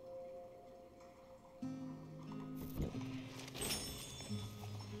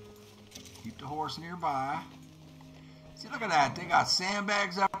 Keep the horse nearby. See, look at that. They got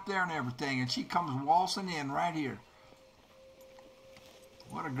sandbags up there and everything, and she comes waltzing in right here.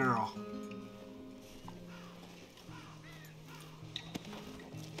 What a girl.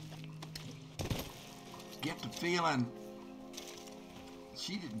 Get the feeling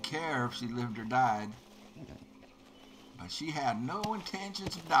she didn't care if she lived or died, but she had no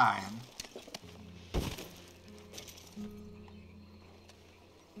intentions of dying.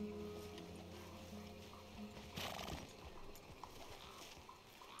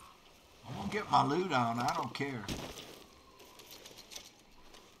 I'm gonna get my loot on. I don't care.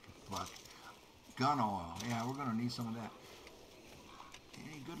 But gun oil. Yeah, we're gonna need some of that.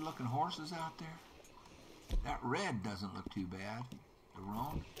 Any good-looking horses out there? That red doesn't look too bad. The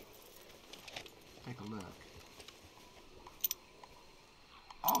roan. Take a look.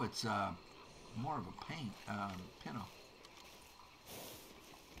 Oh, it's more of a paint pinto.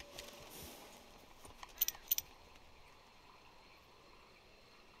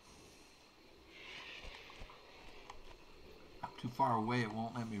 I'm too far away. It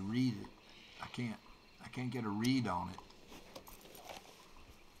won't let me read it. I can't get a read on it.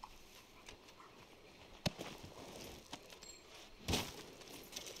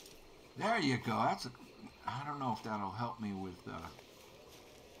 There you go. That's a. I don't know if that'll help me with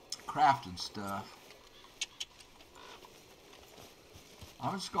crafting stuff.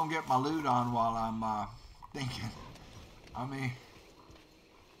 I'm just gonna get my loot on while I'm thinking. I mean,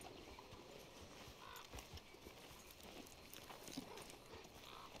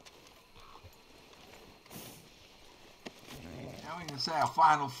 now we can say a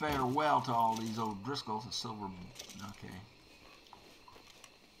final farewell to all these old Driscolls. A silver. Okay.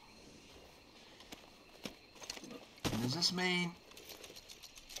 Does this mean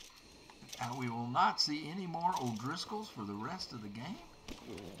that we will not see any more O'Driscolls for the rest of the game?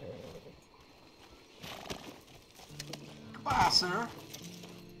 Goodbye, sir.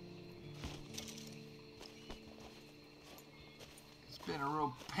 It's been a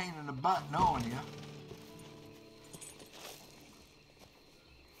real pain in the butt knowing you.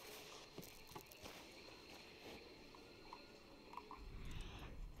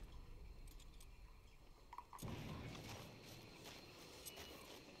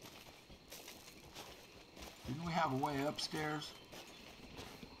 Didn't we have a way upstairs?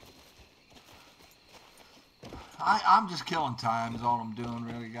 I'm just killing time is all I'm doing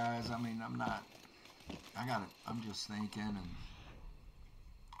really, guys. I mean, I'm not, I'm just thinking and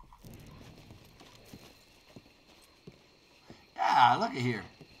yeah, look at here.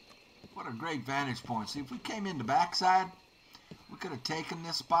 What a great vantage point. See, if we came in the backside, we could have taken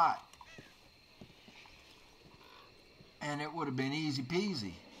this spot and it would have been easy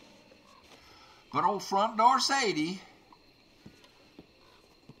peasy. But old front door Sadie,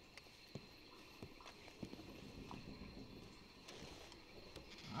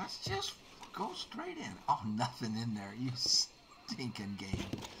 let's just go straight in. Oh, nothing in there. You stinking game.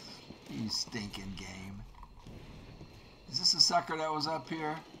 You stinking game. Is this the sucker that was up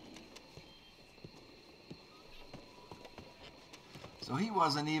here? So he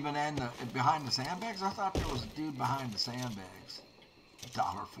wasn't even behind the sandbags? I thought there was a dude behind the sandbags.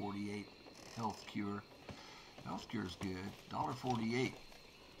 $1.48. Health cure. Health cure's good. $1.48.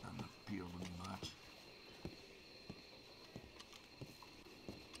 Doesn't appeal to me much.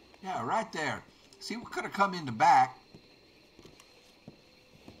 Yeah, right there. See, we could have come in the back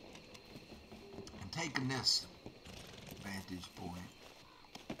and taken this vantage point.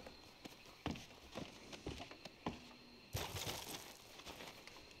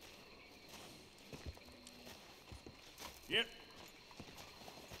 Yep.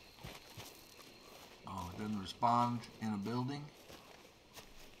 Oh, it doesn't respond in a building?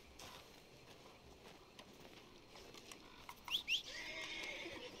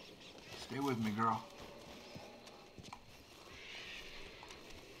 Stay with me, girl.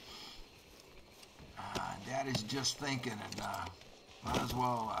 Daddy's just thinking, and might as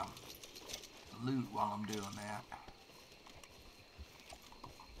well loot while I'm doing that.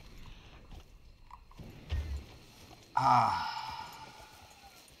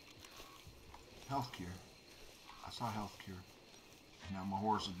 Health cure. I saw health cure. Now my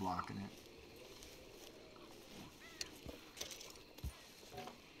horse is blocking it.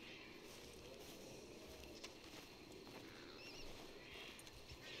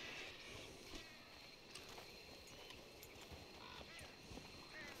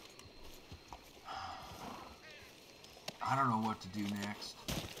 I don't know what to do next.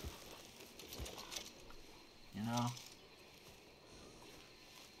 You know?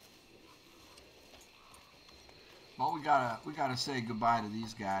 Well, we gotta say goodbye to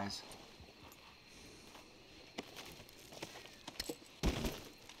these guys.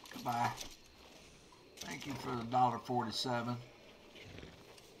 Goodbye. Thank you for the $1.47.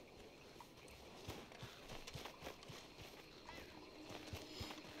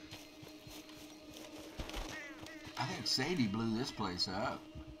 I think Sadie blew this place up.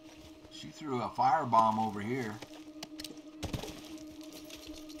 She threw a firebomb over here.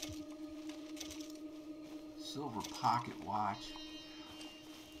 Silver pocket watch.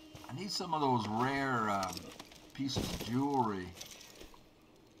 I need some of those rare pieces of jewelry.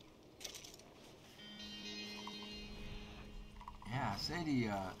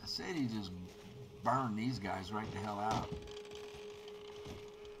 Sadie just burned these guys right the hell out.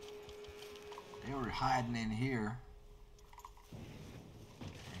 They were hiding in here,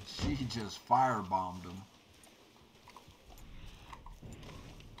 and she just firebombed them.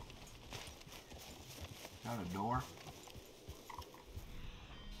 Is that a door?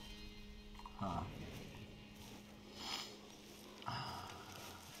 Huh.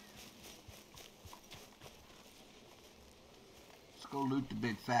 Let's go loot the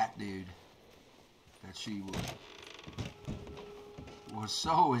big fat dude that she was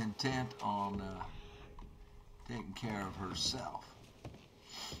so intent on taking care of herself.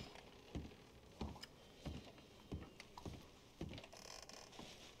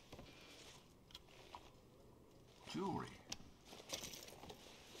 Jewelry.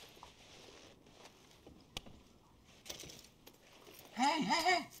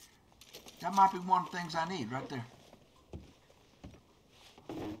 Hey! That might be one of the things I need right there.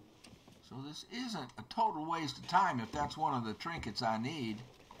 So this isn't a total waste of time if that's one of the trinkets I need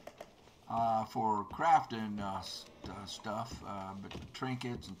for crafting stuff, but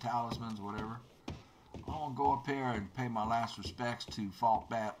trinkets and talismans, whatever. I'm going to go up here and pay my last respects to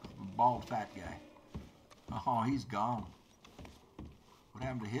bald fat guy. Oh, he's gone. What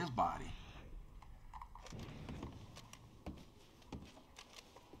happened to his body?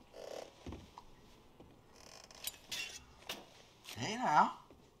 Hey now.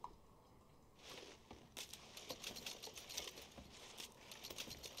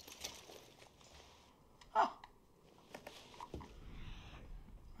 Huh.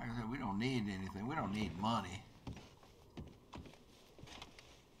 Like I said, we don't need anything. We don't need money.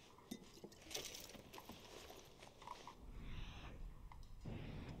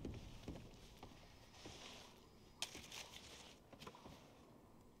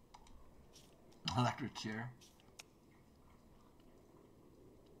 Electric chair.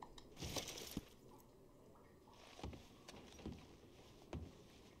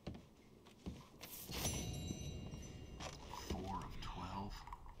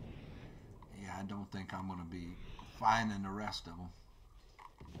 I don't think I'm going to be finding the rest of them.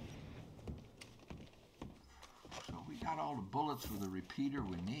 So we got all the bullets for the repeater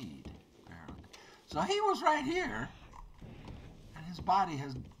we need, apparently. So he was right here, and his body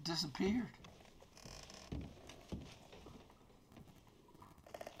has disappeared.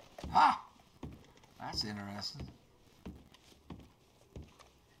 Ha! That's interesting.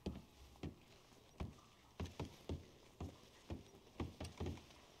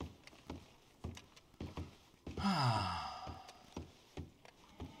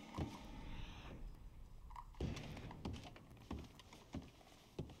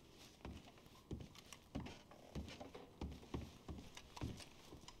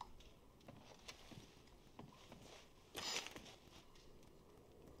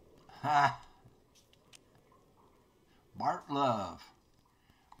 Bart Love.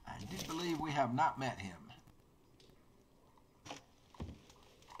 I do believe we have not met him.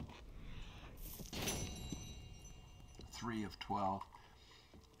 Three of 12.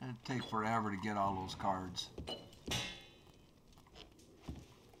 It'd take forever to get all those cards.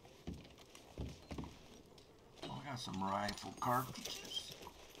 Oh, we got some rifle cartridges.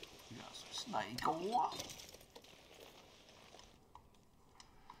 We got some snake oil.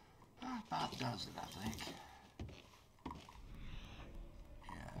 That about does it, I think.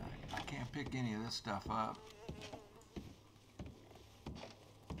 Yeah, I can't pick any of this stuff up.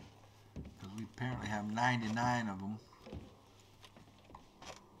 Because we apparently have 99 of them.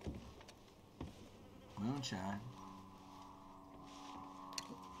 Moonshine.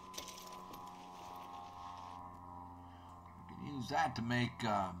 We can use that to make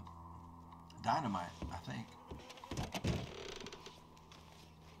dynamite, I think.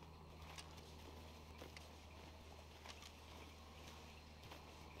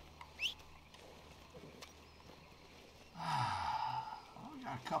 We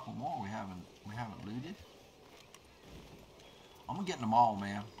got a couple more we haven't looted. I'm getting them all,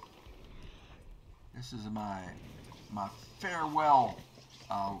 man. This is my farewell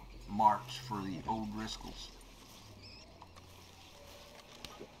march for the old Riscals.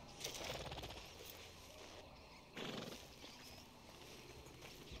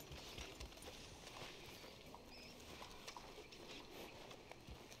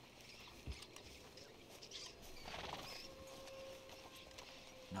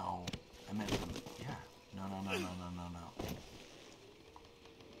 No, I meant yeah. No.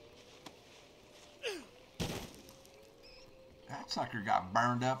 That sucker got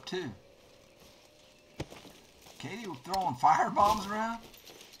burned up too. Katie was throwing fire bombs around.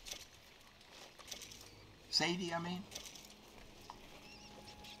 Sadie, I mean.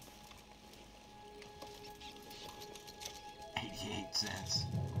 sense.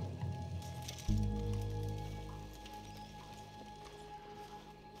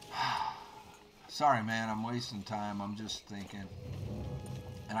 Sorry, man, I'm wasting time. I'm just thinking.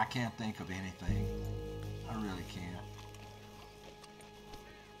 And I can't think of anything. I really can't.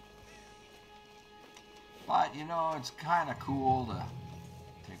 But, you know, it's kind of cool to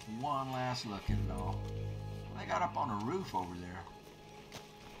take one last look at it all. They got up on a roof over there.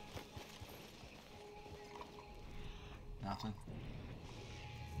 Nothing.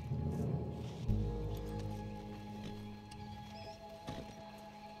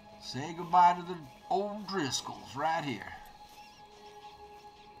 Say goodbye to the old Driscolls right here.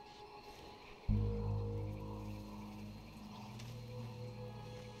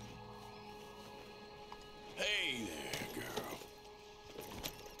 Hey there, girl.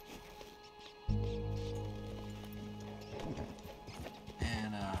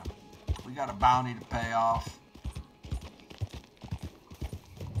 And we got a bounty to pay off.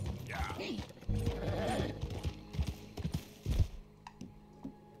 Yeah.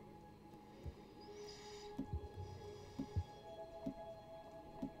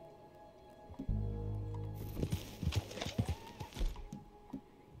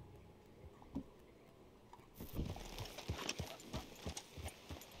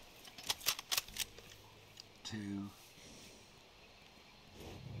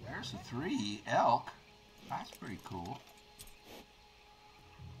 There's a 3 elk. That's pretty cool.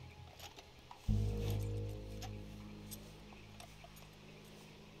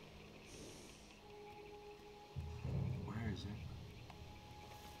 Where is it?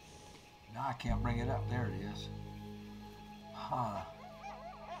 Now I can't bring it up. There it is. Huh.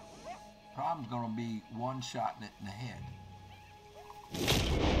 Problem's gonna be one-shotting it in the head.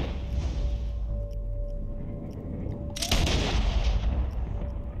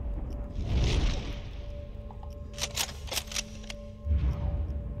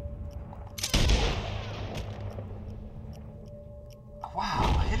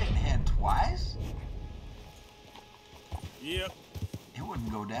 Yep. It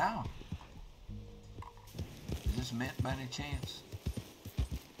wouldn't go down. Is this mint by any chance?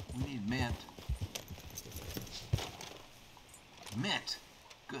 We need mint. Mint.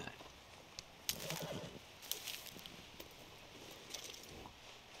 Good.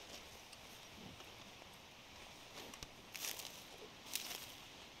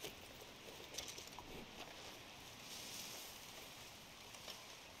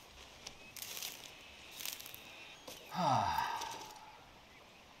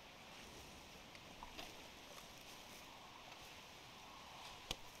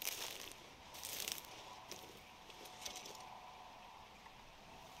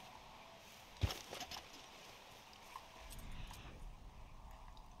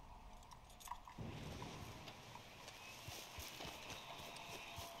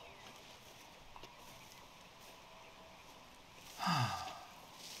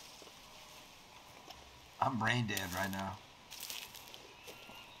 I'm brain dead right now.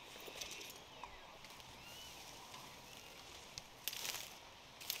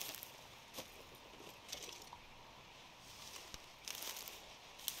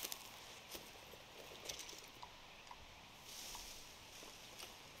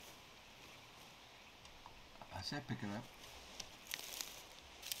 I said pick it up.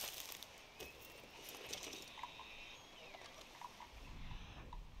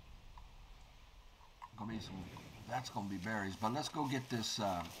 That's gonna be berries, but let's go get this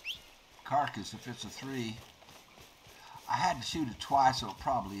carcass. If it's a 3, I had to shoot it twice, so it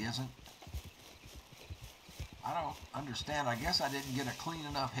probably isn't. I don't understand. I guess I didn't get a clean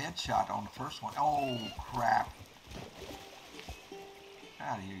enough headshot on the first one. Oh crap!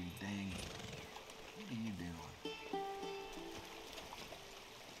 Out of here, you dang! What are you doing?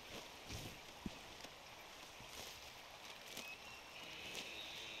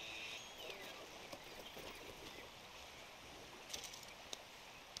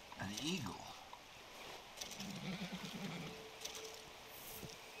 Eagle.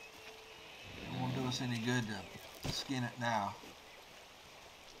 It won't do us any good to skin it now.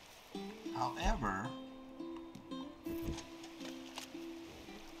 However, we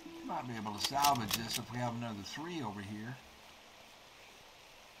might be able to salvage this if we have another 3 over here.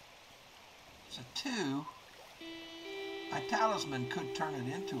 It's a 2. My talisman could turn it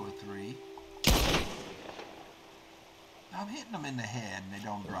into a 3. I'm hitting them in the head and they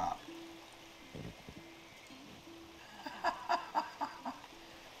don't drop.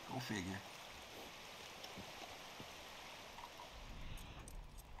 Go figure.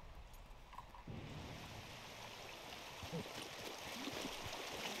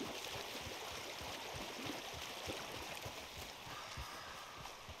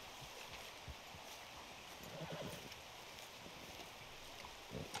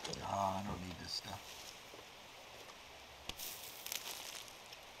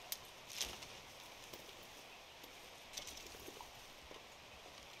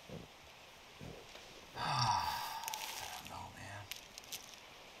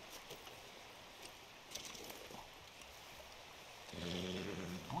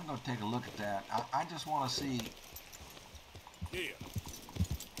 go take a look at that. I just want to see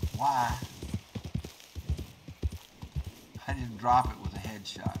why I didn't drop it with a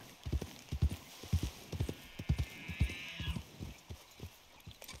headshot.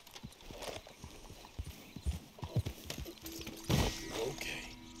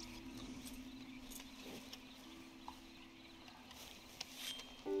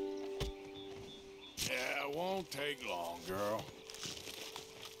 Won't take long, girl.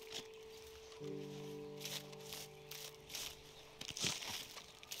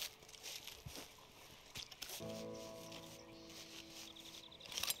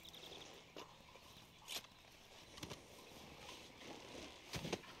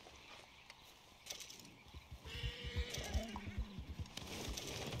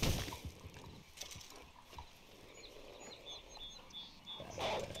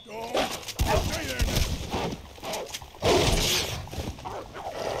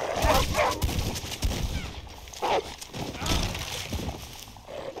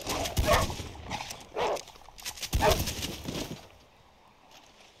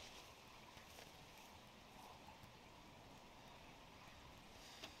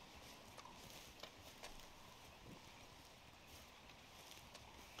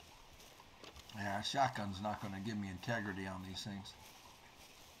 Yeah, a shotgun's not going to give me integrity on these things.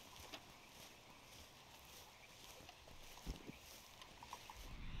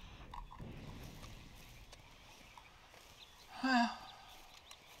 Well,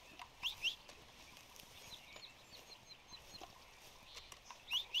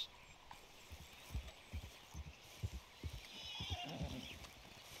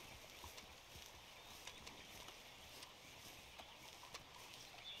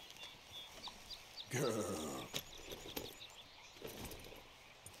 Girl.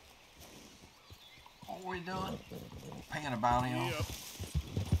 what are we doing? Paying a bounty off?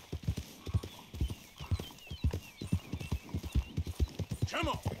 Yep. Come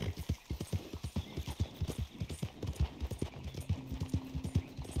on.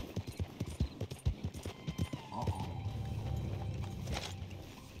 Uh-oh.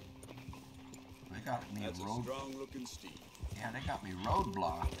 They got me That's road. a strong-looking steed. Yeah, they got me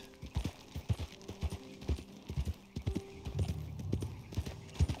roadblocked.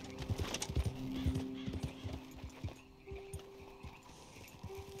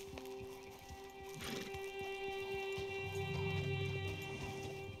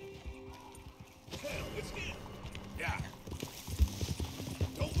 Yeah.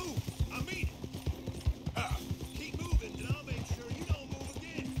 Don't move. I mean it. Keep moving, and I'll make sure you don't move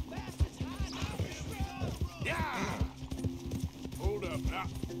again. Yeah. Hold up now.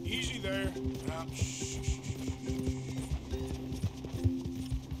 Easy there. Now, shh.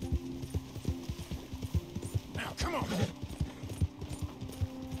 Now, come on.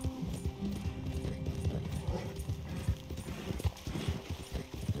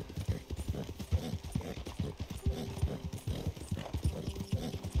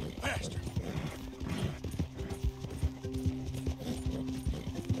 Faster.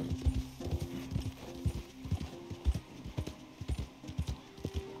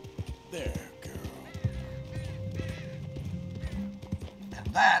 There, girl.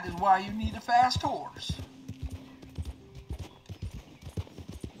 And that is why you need a fast horse.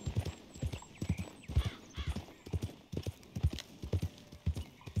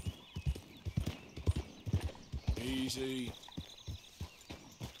 Easy.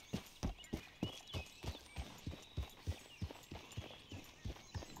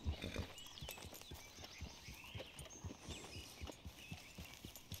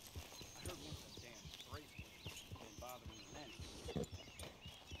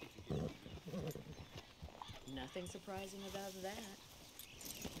 Nothing surprising about that.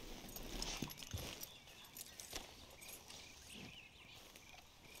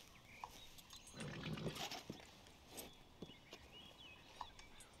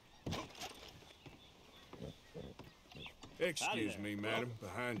 Excuse me, madam.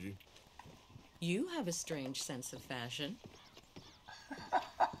 Behind you. You have a strange sense of fashion.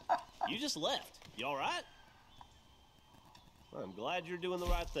 You just left. You all right? Well, I'm glad you're doing the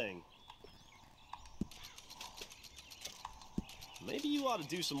right thing. Maybe you ought to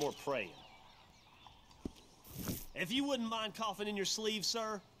do some more praying. If you wouldn't mind coughing in your sleeve,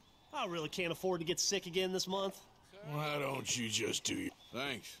 sir, I really can't afford to get sick again this month. Why don't you just do your...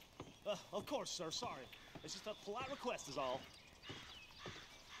 Thanks. Of course, sir. Sorry. It's just a polite request is all.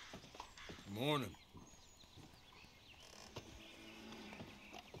 Morning.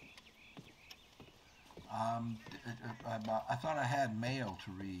 I thought I had mail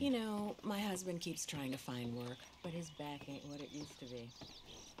to read. You know, my husband keeps trying to find work, but his back ain't what it used to be.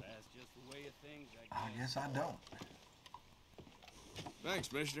 just the way of things, I guess I don't.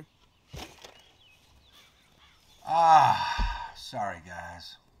 Thanks, mister. Sorry,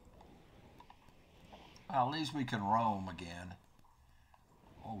 guys. Well, at least we can roam again.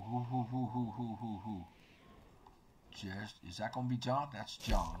 Oh, who. Just, is that going to be John? That's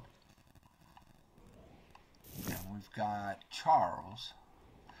John. And we've got Charles.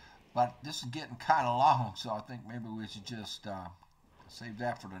 But this is getting kind of long, so I think maybe we should just save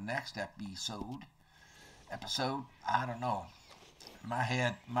that for the next episode. I don't know. My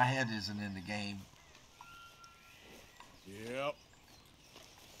head isn't in the game. Yep.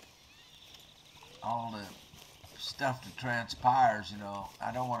 All the stuff that transpires, you know,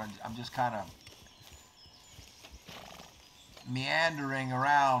 I don't want to. I'm just kind of meandering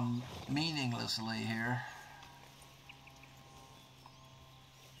around meaninglessly here.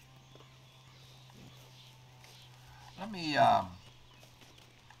 Let me,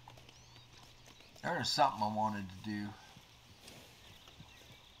 there's something I wanted to do.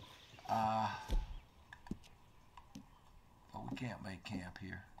 But we can't make camp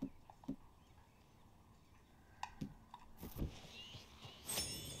here.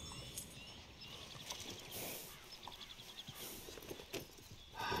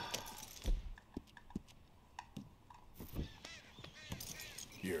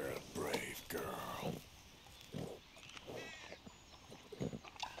 You're a brave girl.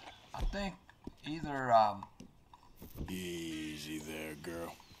 I think either, Easy there,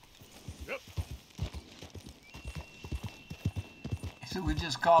 girl. Yep. should we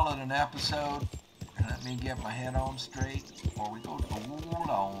just call it an episode and let me get my head on straight, or we go hold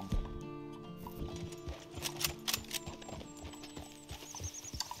on.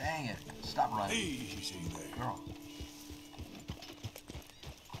 Dang it! Stop running. Easy there, girl.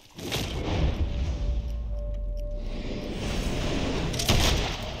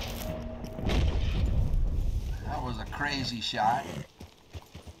 That was a crazy shot.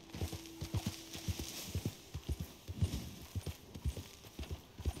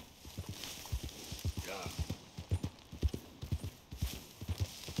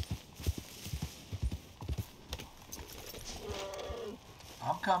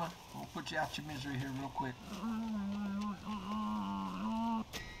 I'm coming. We'll put you out your misery here real quick.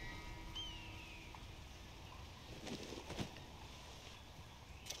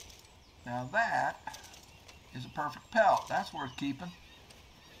 Now that is a perfect pelt. That's worth keeping.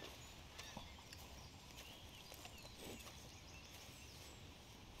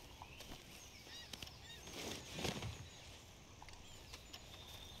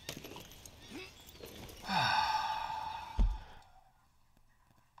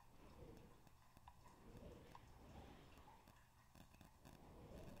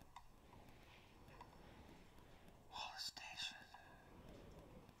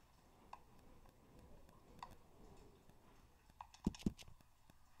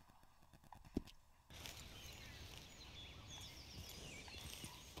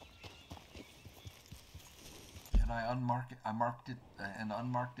 I unmarked it. I marked it and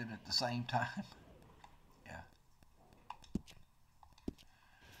unmarked it at the same time. Yeah.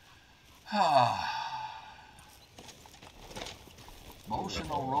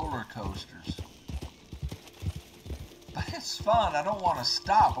 Emotional roller coasters. But it's fun. I don't want to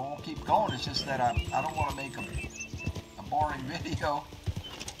stop. I won't keep going. It's just that I don't want to make a boring video.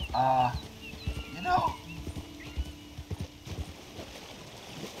 You know.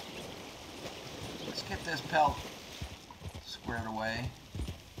 Let's get this pelt squared away.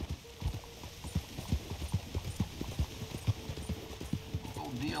 We'll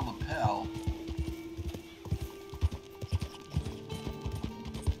deal the pelt.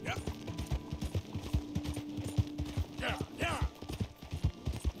 Yeah. Yeah, yeah.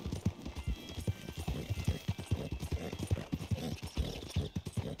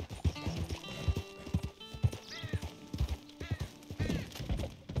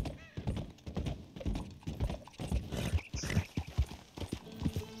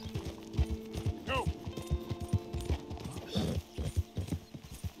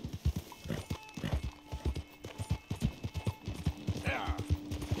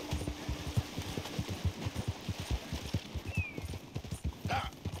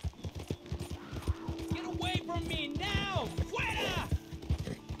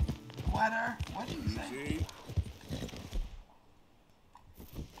 What do you say?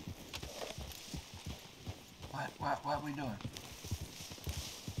 What are we doing?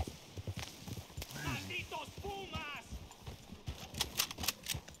 ¡Malditos pumas!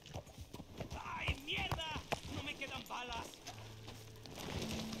 ¡Ay, mierda! No me quedan balas.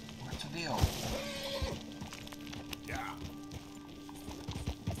 What's the deal? Yeah.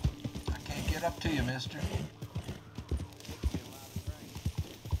 Right up to you, mister.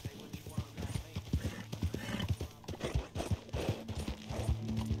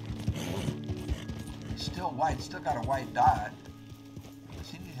 He's still white, still got a white dot. Does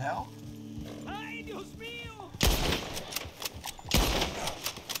he need help? Ay, Dios mío!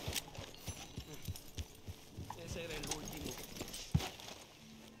 Ese era el último.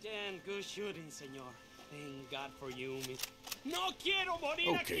 Damn good shooting, señor. Thank God for you, miss. No quiero morir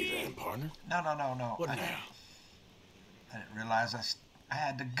Okay aquí. then, partner. No. What now? I didn't realize I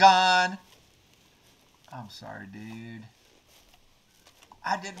had the gun. I'm sorry, dude.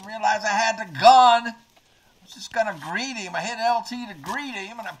 I didn't realize I had the gun. I was just gonna greet him. I hit LT to greet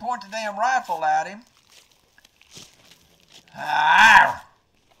him, and I point the damn rifle at him. Ah!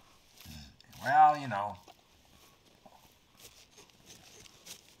 Well, you know.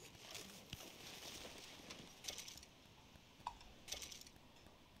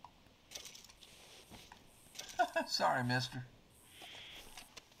 Sorry, mister.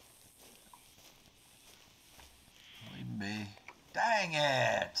 Leave him be. Dang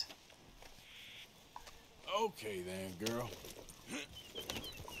it! Okay then, girl.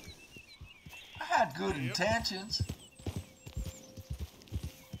 I had good intentions.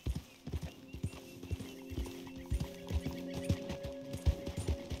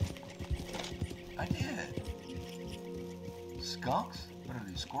 I did. Skunks? What are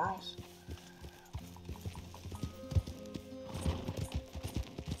these, squirrels?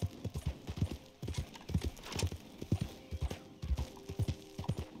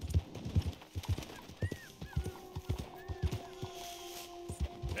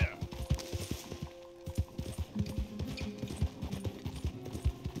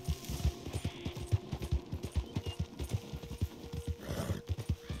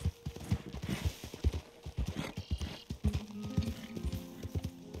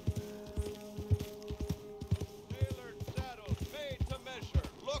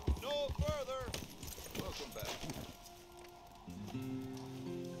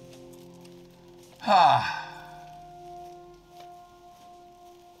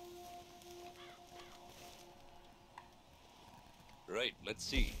 Right, let's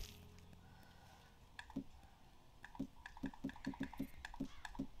see.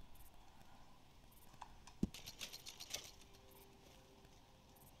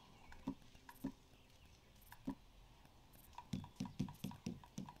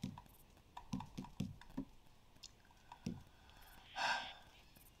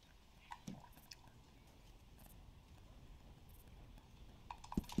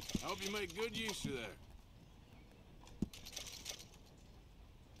 I hope you make good use of that.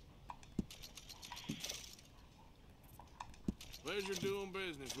 Pleasure doing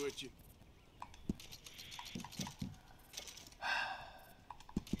business with you.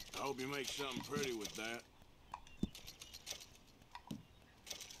 I hope you make something pretty with that.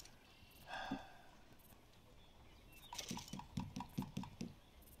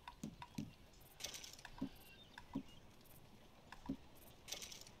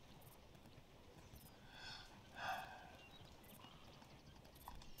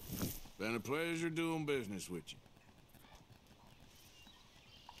 Been a pleasure doing business with you.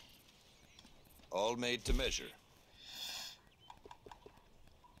 All made to measure.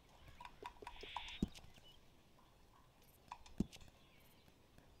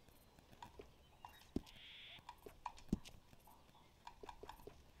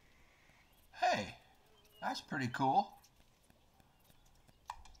 Hey, that's pretty cool.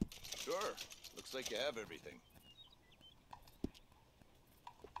 Sure. Looks like you have everything.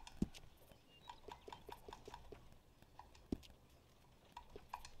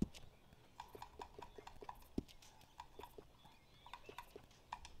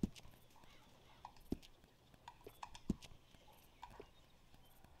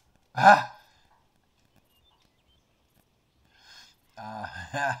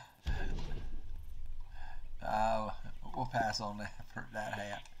 We'll pass on that for that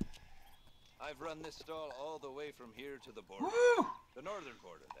hat. I've run this stall all the way from here to the border. Woo! The northern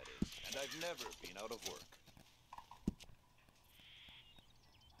border, that is. And I've never been out of work.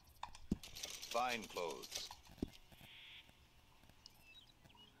 Fine clothes.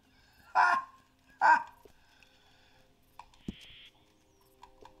 Ha! Ha!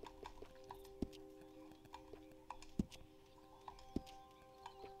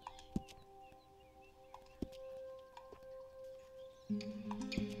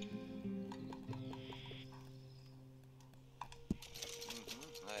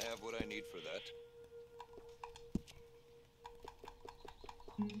 I have what I need for that.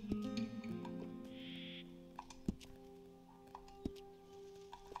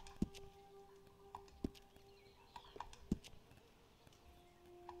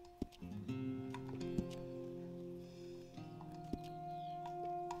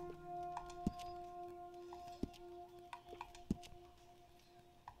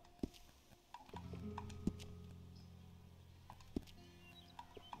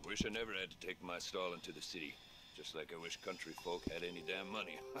 Wish I never had to take my stall into the city. Just like I wish country folk had any damn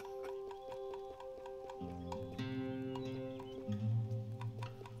money.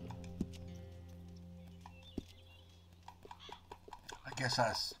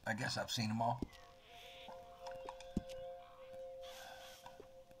 I guess I've seen them all.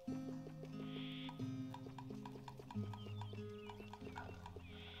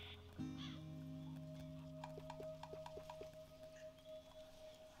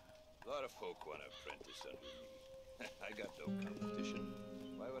 A lot of folk want to apprentice under me. I got no competition.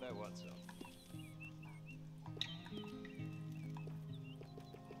 Why would I want some?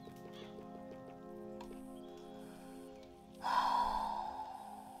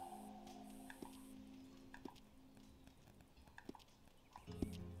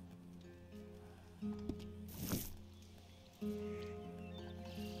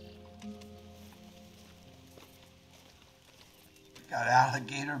 Got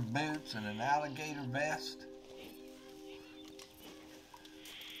alligator boots and an alligator vest.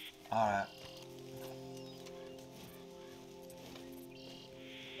 All right.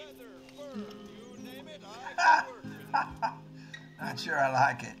 Leather, fur, you name it, I can work with. Not sure I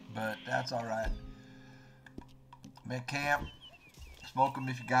like it, but that's all right. Mid camp, smoke them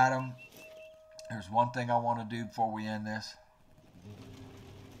if you got them. There's one thing I want to do before we end this.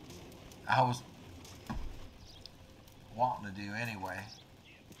 I was wanting to do anyway.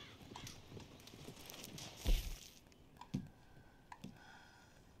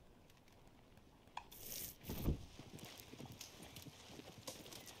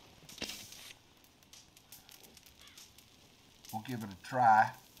 We'll give it a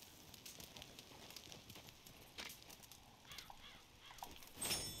try.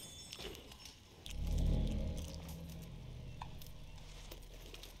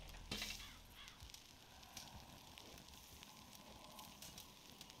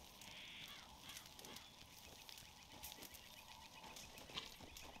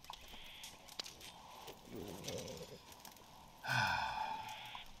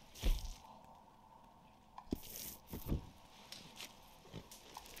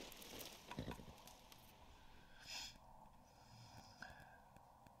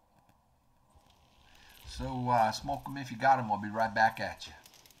 So smoke them if you got them. I'll be right back at you.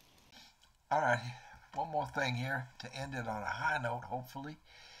 All right, one more thing here to end it on a high note, hopefully.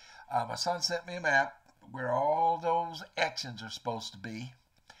 My son sent me a map where all those etchings are supposed to be,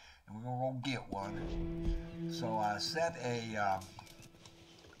 and we're going to get one. So I set a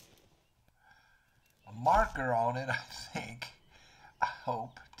marker on it, I think. I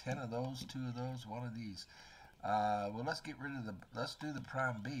hope. 10 of those, 2 of those, 1 of these. Well, let's get rid of let's do the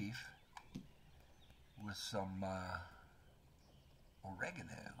prime beef with some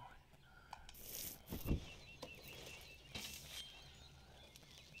oregano.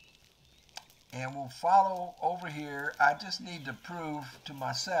 And we'll follow over here. I just need to prove to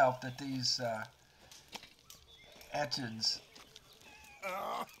myself that these etchings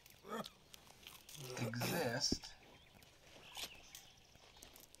exist.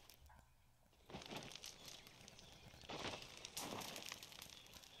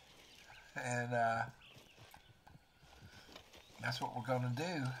 And that's what we're going to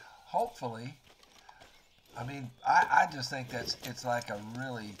do, hopefully. I mean, I just think it's like a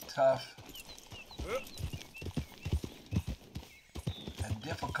really tough and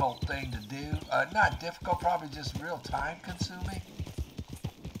difficult thing to do. Not difficult, probably just real time consuming.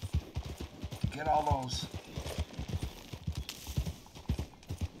 To get all those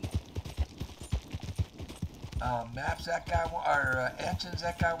maps that guy wants, or etchings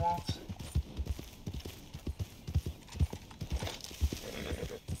that guy wants.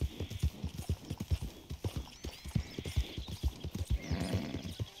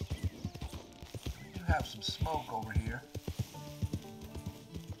 Have some smoke over here.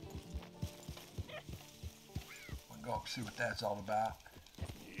 We'll go up and see what that's all about.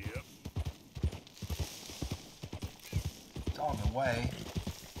 Yep. It's on the way.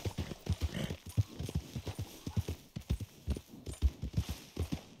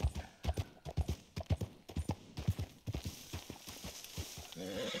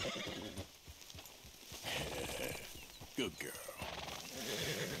 Good girl.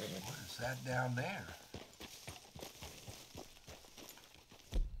 What is that down there?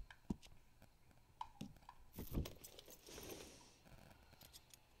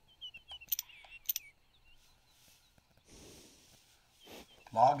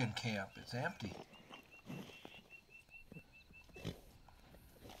 Logging camp. It's empty.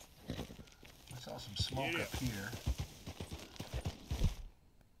 I saw some smoke up here.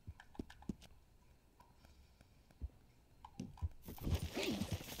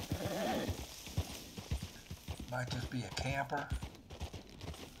 Might just be a camper.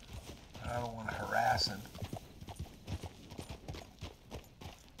 I don't want to harass him.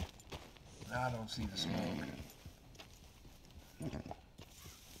 Now I don't see the smoke.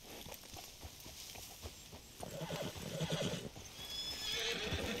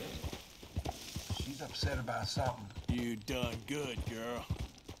 She's upset about something. You done good, girl.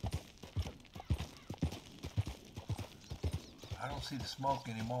 I don't see the smoke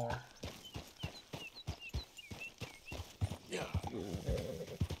anymore. Yeah.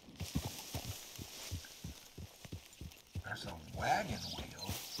 There's a wagon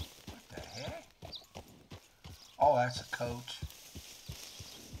wheel. What the heck? Oh, that's a coach.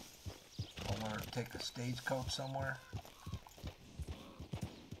 I want to take a stagecoach somewhere.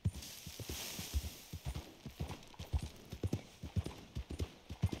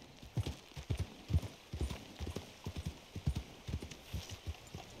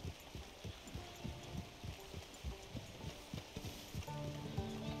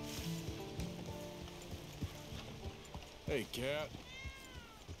 Hey, Cat.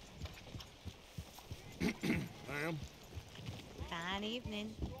 Ma'am? Fine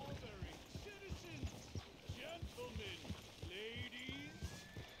evening. Citizens, gentlemen, ladies,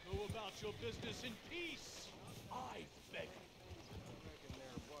 go about your business in peace. I beg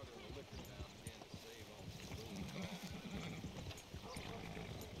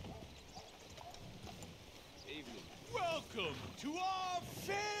Evening. Welcome to our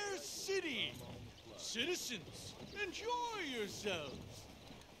fair city. Citizens, enjoy yourselves.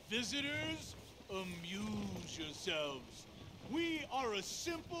 Visitors, amuse yourselves. We are a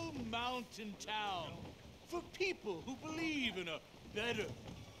simple mountain town for people who believe in a better,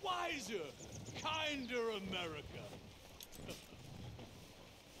 wiser, kinder America.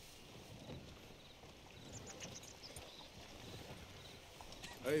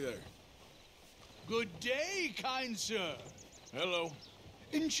 Hey there. Good day, kind sir. Hello.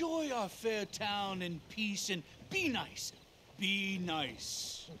 Enjoy our fair town in peace and be nice. Be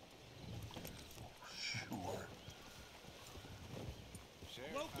nice. Sure.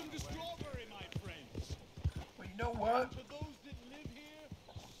 Welcome to Strawberry, my friends. Well, you know what? To those that live here,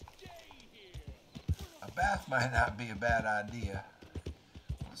 stay here. A bath might not be a bad idea.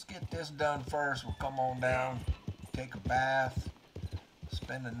 Let's get this done first. We'll come on down, take a bath,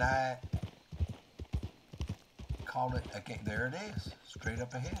 spend the night. Call it, okay, there it is, straight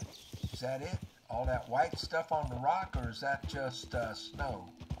up ahead. Is that it? All that white stuff on the rock, or is that just snow?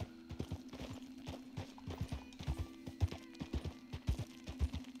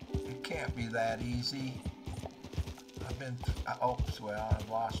 It can't be that easy. I've been, oops, well, I've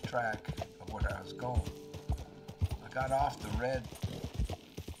lost track of where I was going. I got off the red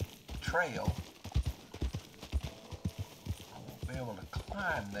trail. I won't be able to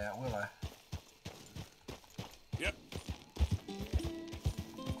climb that, will I? Yep.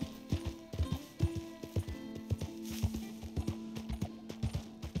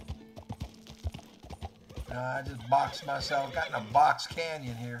 No, I just boxed myself. Got in a box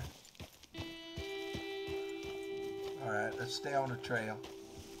canyon here. All right, let's stay on the trail.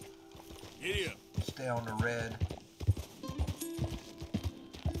 Giddy up. Stay on the red.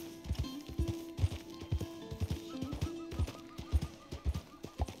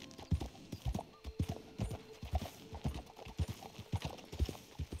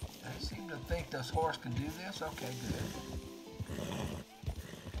 I seem to think this horse can do this. Okay, good.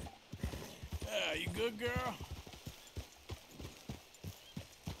 Yeah, you good, girl?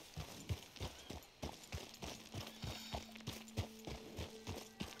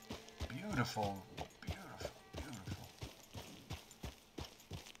 Beautiful, beautiful, beautiful.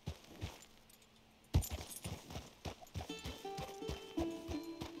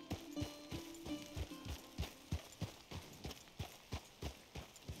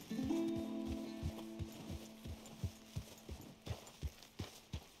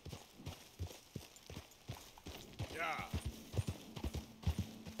 Yeah.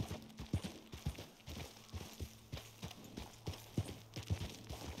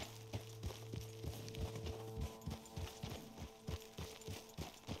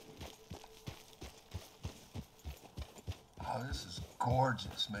 Oh, this is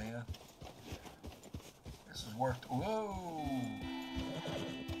gorgeous, man. This is worth, whoa.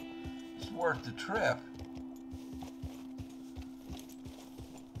 It's worth the trip.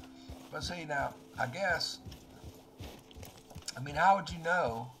 But see, now, I guess, I mean, how would you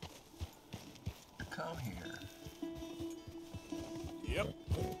know to come here? Yep.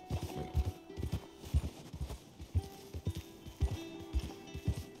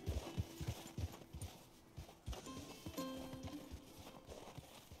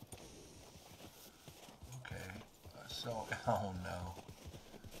 Okay. So, oh no.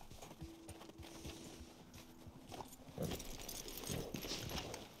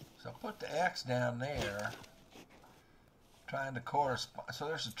 So put the X down there, trying to correspond. So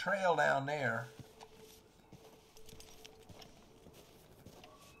there's a trail down there.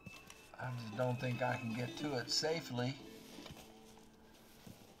 I just don't think I can get to it safely.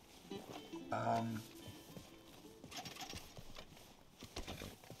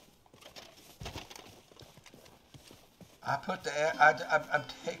 I put the, I'm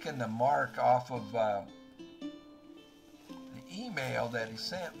taking the mark off of the email that he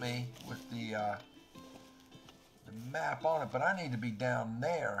sent me with the map on it, but I need to be down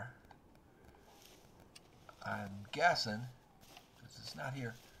there. I'm guessing, because it's not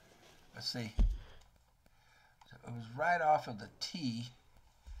here. Let's see. So it was right off of the T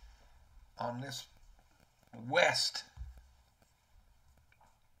on this western.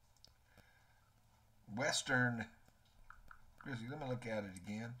 Grizzly, let me look at it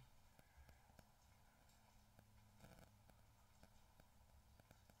again.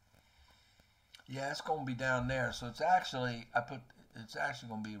 Yeah, it's going to be down there. So it's actually, it's actually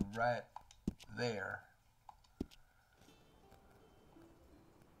going to be right there.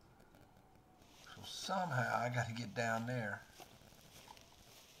 So somehow I got to get down there.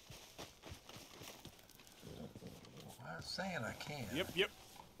 Well, I'm saying I can. Yep.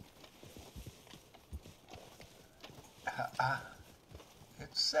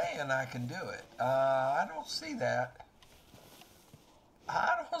 It's saying I can do it. I don't see that.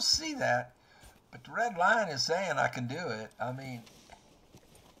 But the red line is saying I can do it. I mean,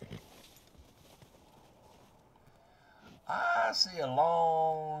 I see a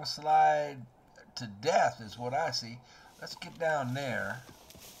long slide to death is what I see. Let's get down there.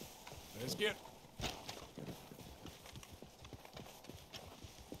 Let's get.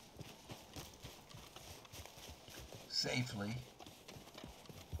 Safely.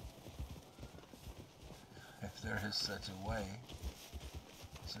 If there is such a way.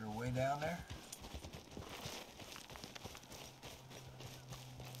 Is there a way down there?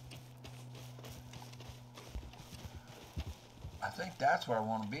 I think that's where I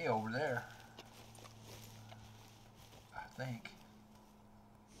want to be, over there. I think.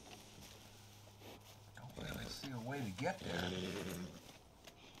 Don't really see a way to get there.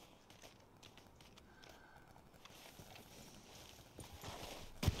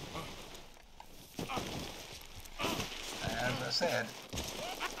 As I said.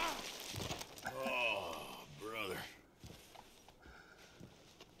 Oh, brother.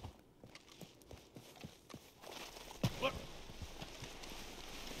 Look.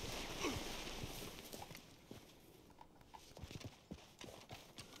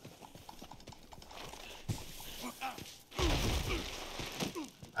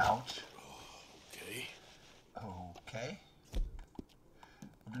 Ouch. Okay. Okay.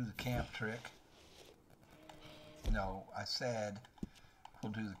 We'll do the camp trick. No, I said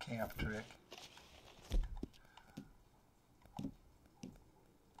we'll do the camp trick.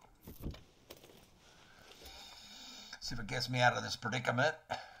 See if it gets me out of this predicament.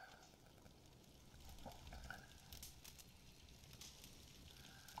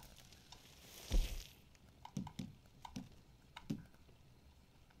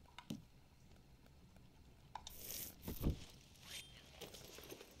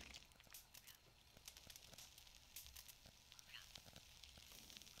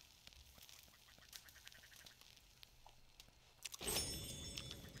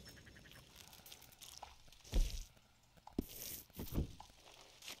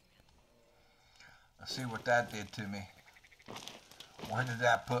 Let's see what that did to me. Where did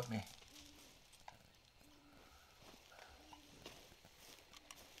that put me?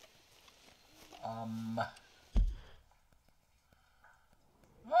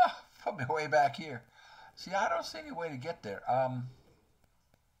 Put me way back here. See, I don't see any way to get there.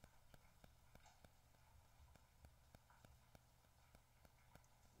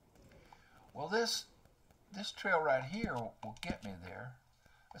 Well, this trail right here will get me there.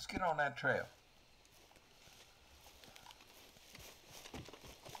 Let's get on that trail.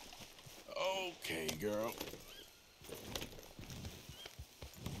 Okay, girl.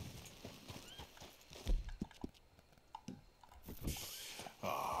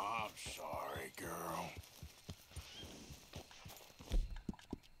 Oh, I'm sorry, girl.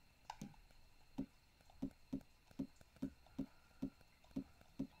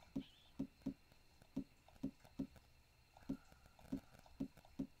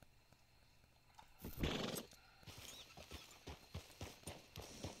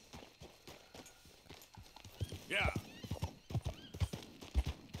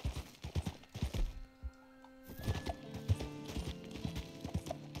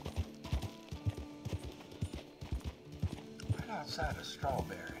 outside of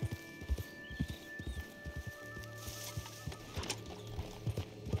Strawberry?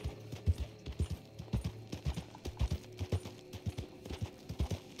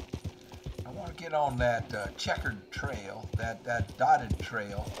 I want to get on that checkered trail, that dotted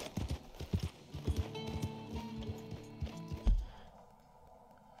trail.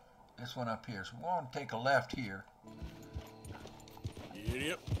 This one up here. So we're going to take a left here.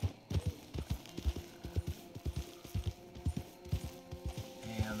 Yep.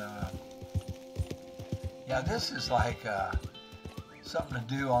 And yeah, this is like something to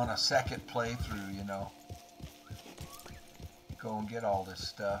do on a second playthrough, you know. Go and get all this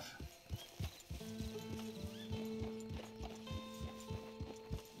stuff.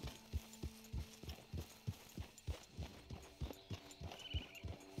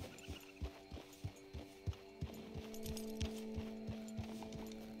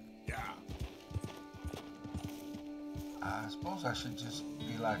 I suppose I should just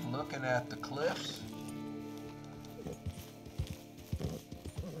be like looking at the cliffs.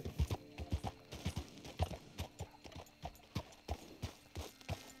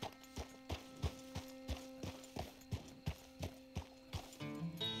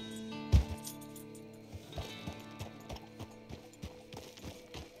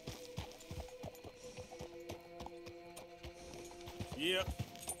 Yep.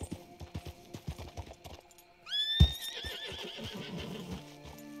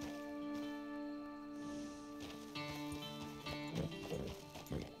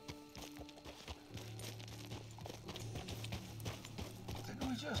 Didn't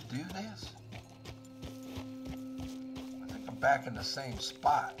we just do this? I think I'm back in the same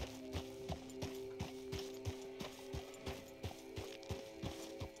spot.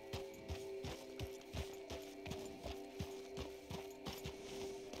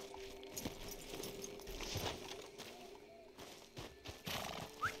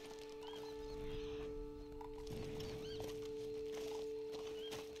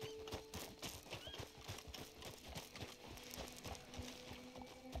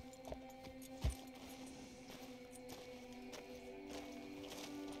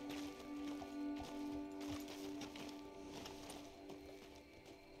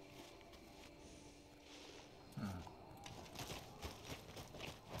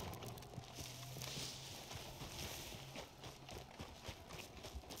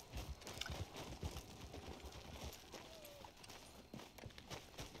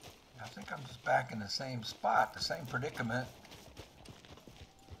 I think I'm just back in the same spot, the same predicament.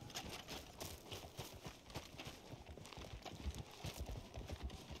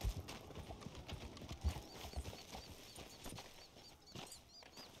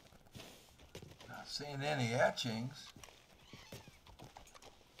 Not seeing any etchings.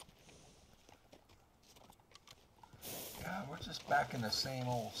 Yeah, we're just back in the same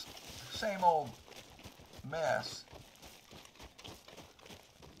old mess.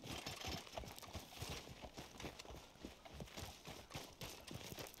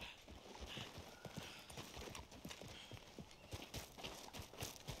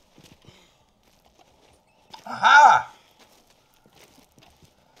 Aha!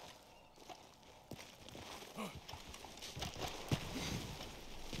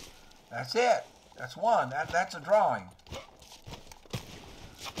 That's it. That's one. That's a drawing.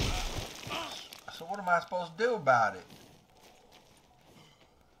 So what am I supposed to do about it?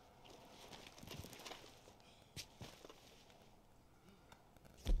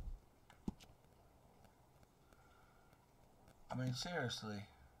 I mean, seriously.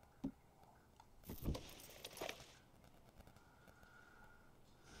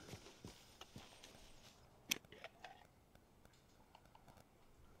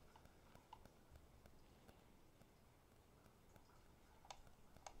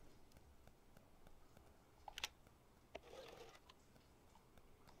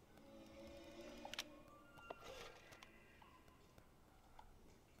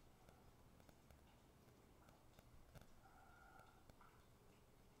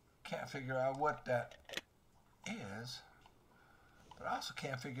 Can't figure out what that is, but I also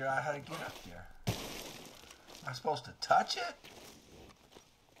can't figure out how to get up there. Am I supposed to touch it?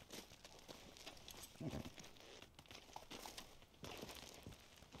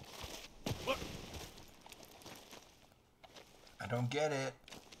 What? I don't get it.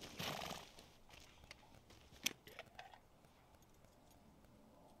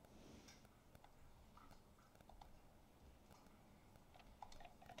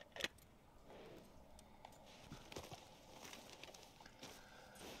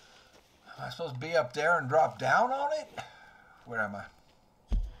 Am I supposed to be up there and drop down on it? Where am I?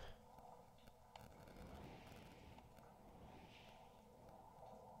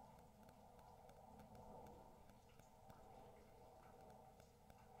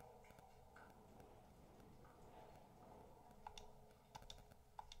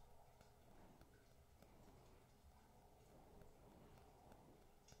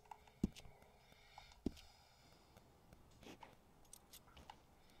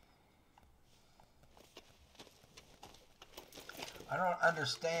 I don't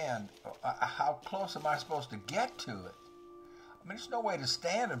understand. How close am I supposed to get to it? I mean, there's no way to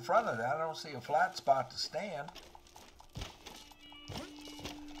stand in front of that. I don't see a flat spot to stand.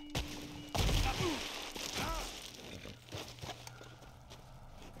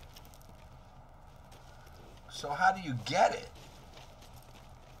 So how do you get it?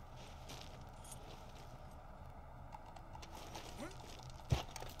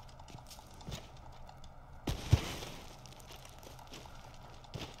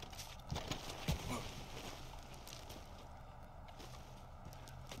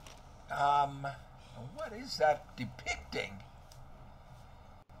 What is that depicting?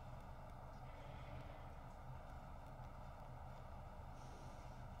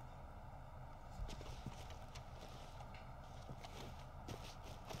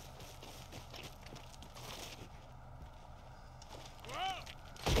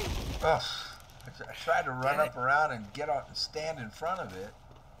 Ugh. I tried to run up around and get out and stand in front of it.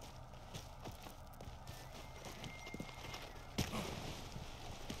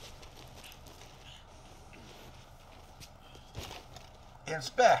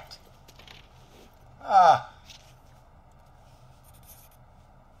 Inspect. Ah.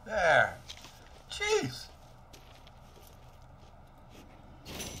 There. Jeez.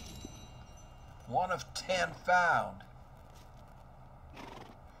 1 of 10 found.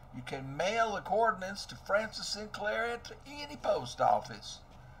 You can mail the coordinates to Francis Sinclair at any post office.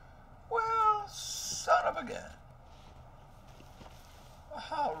 Well, son of a gun.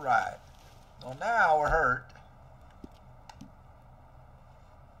 All right. Well, now we're hurt.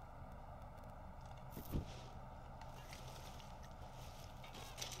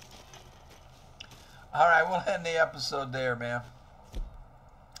 All right, we'll end the episode there, man.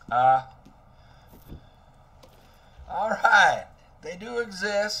 All right. They do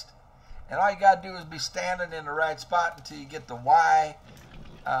exist, and all you got to do is be standing in the right spot until you get the Y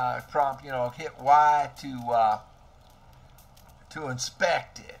prompt, you know, hit Y to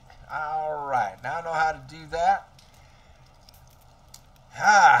inspect it. All right, now I know how to do that.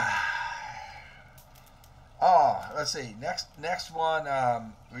 Oh, let's see. Next one,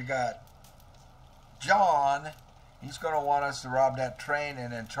 we got John. He's going to want us to rob that train,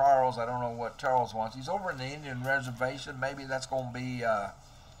 and then Charles, I don't know what Charles wants. He's over in the Indian reservation. Maybe that's going to be, well,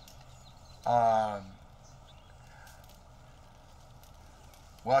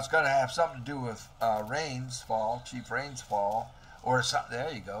 it's going to have something to do with Rains Fall, Chief Rains Fall, or something.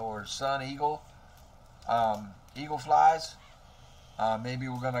 There you go, or Sun Eagle, Eagle Flies. Maybe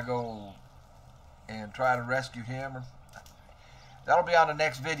we're going to go and try to rescue him. That'll be on the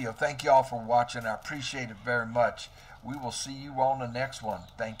next video. Thank you all for watching. I appreciate it very much. We will see you on the next one.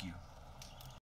 Thank you.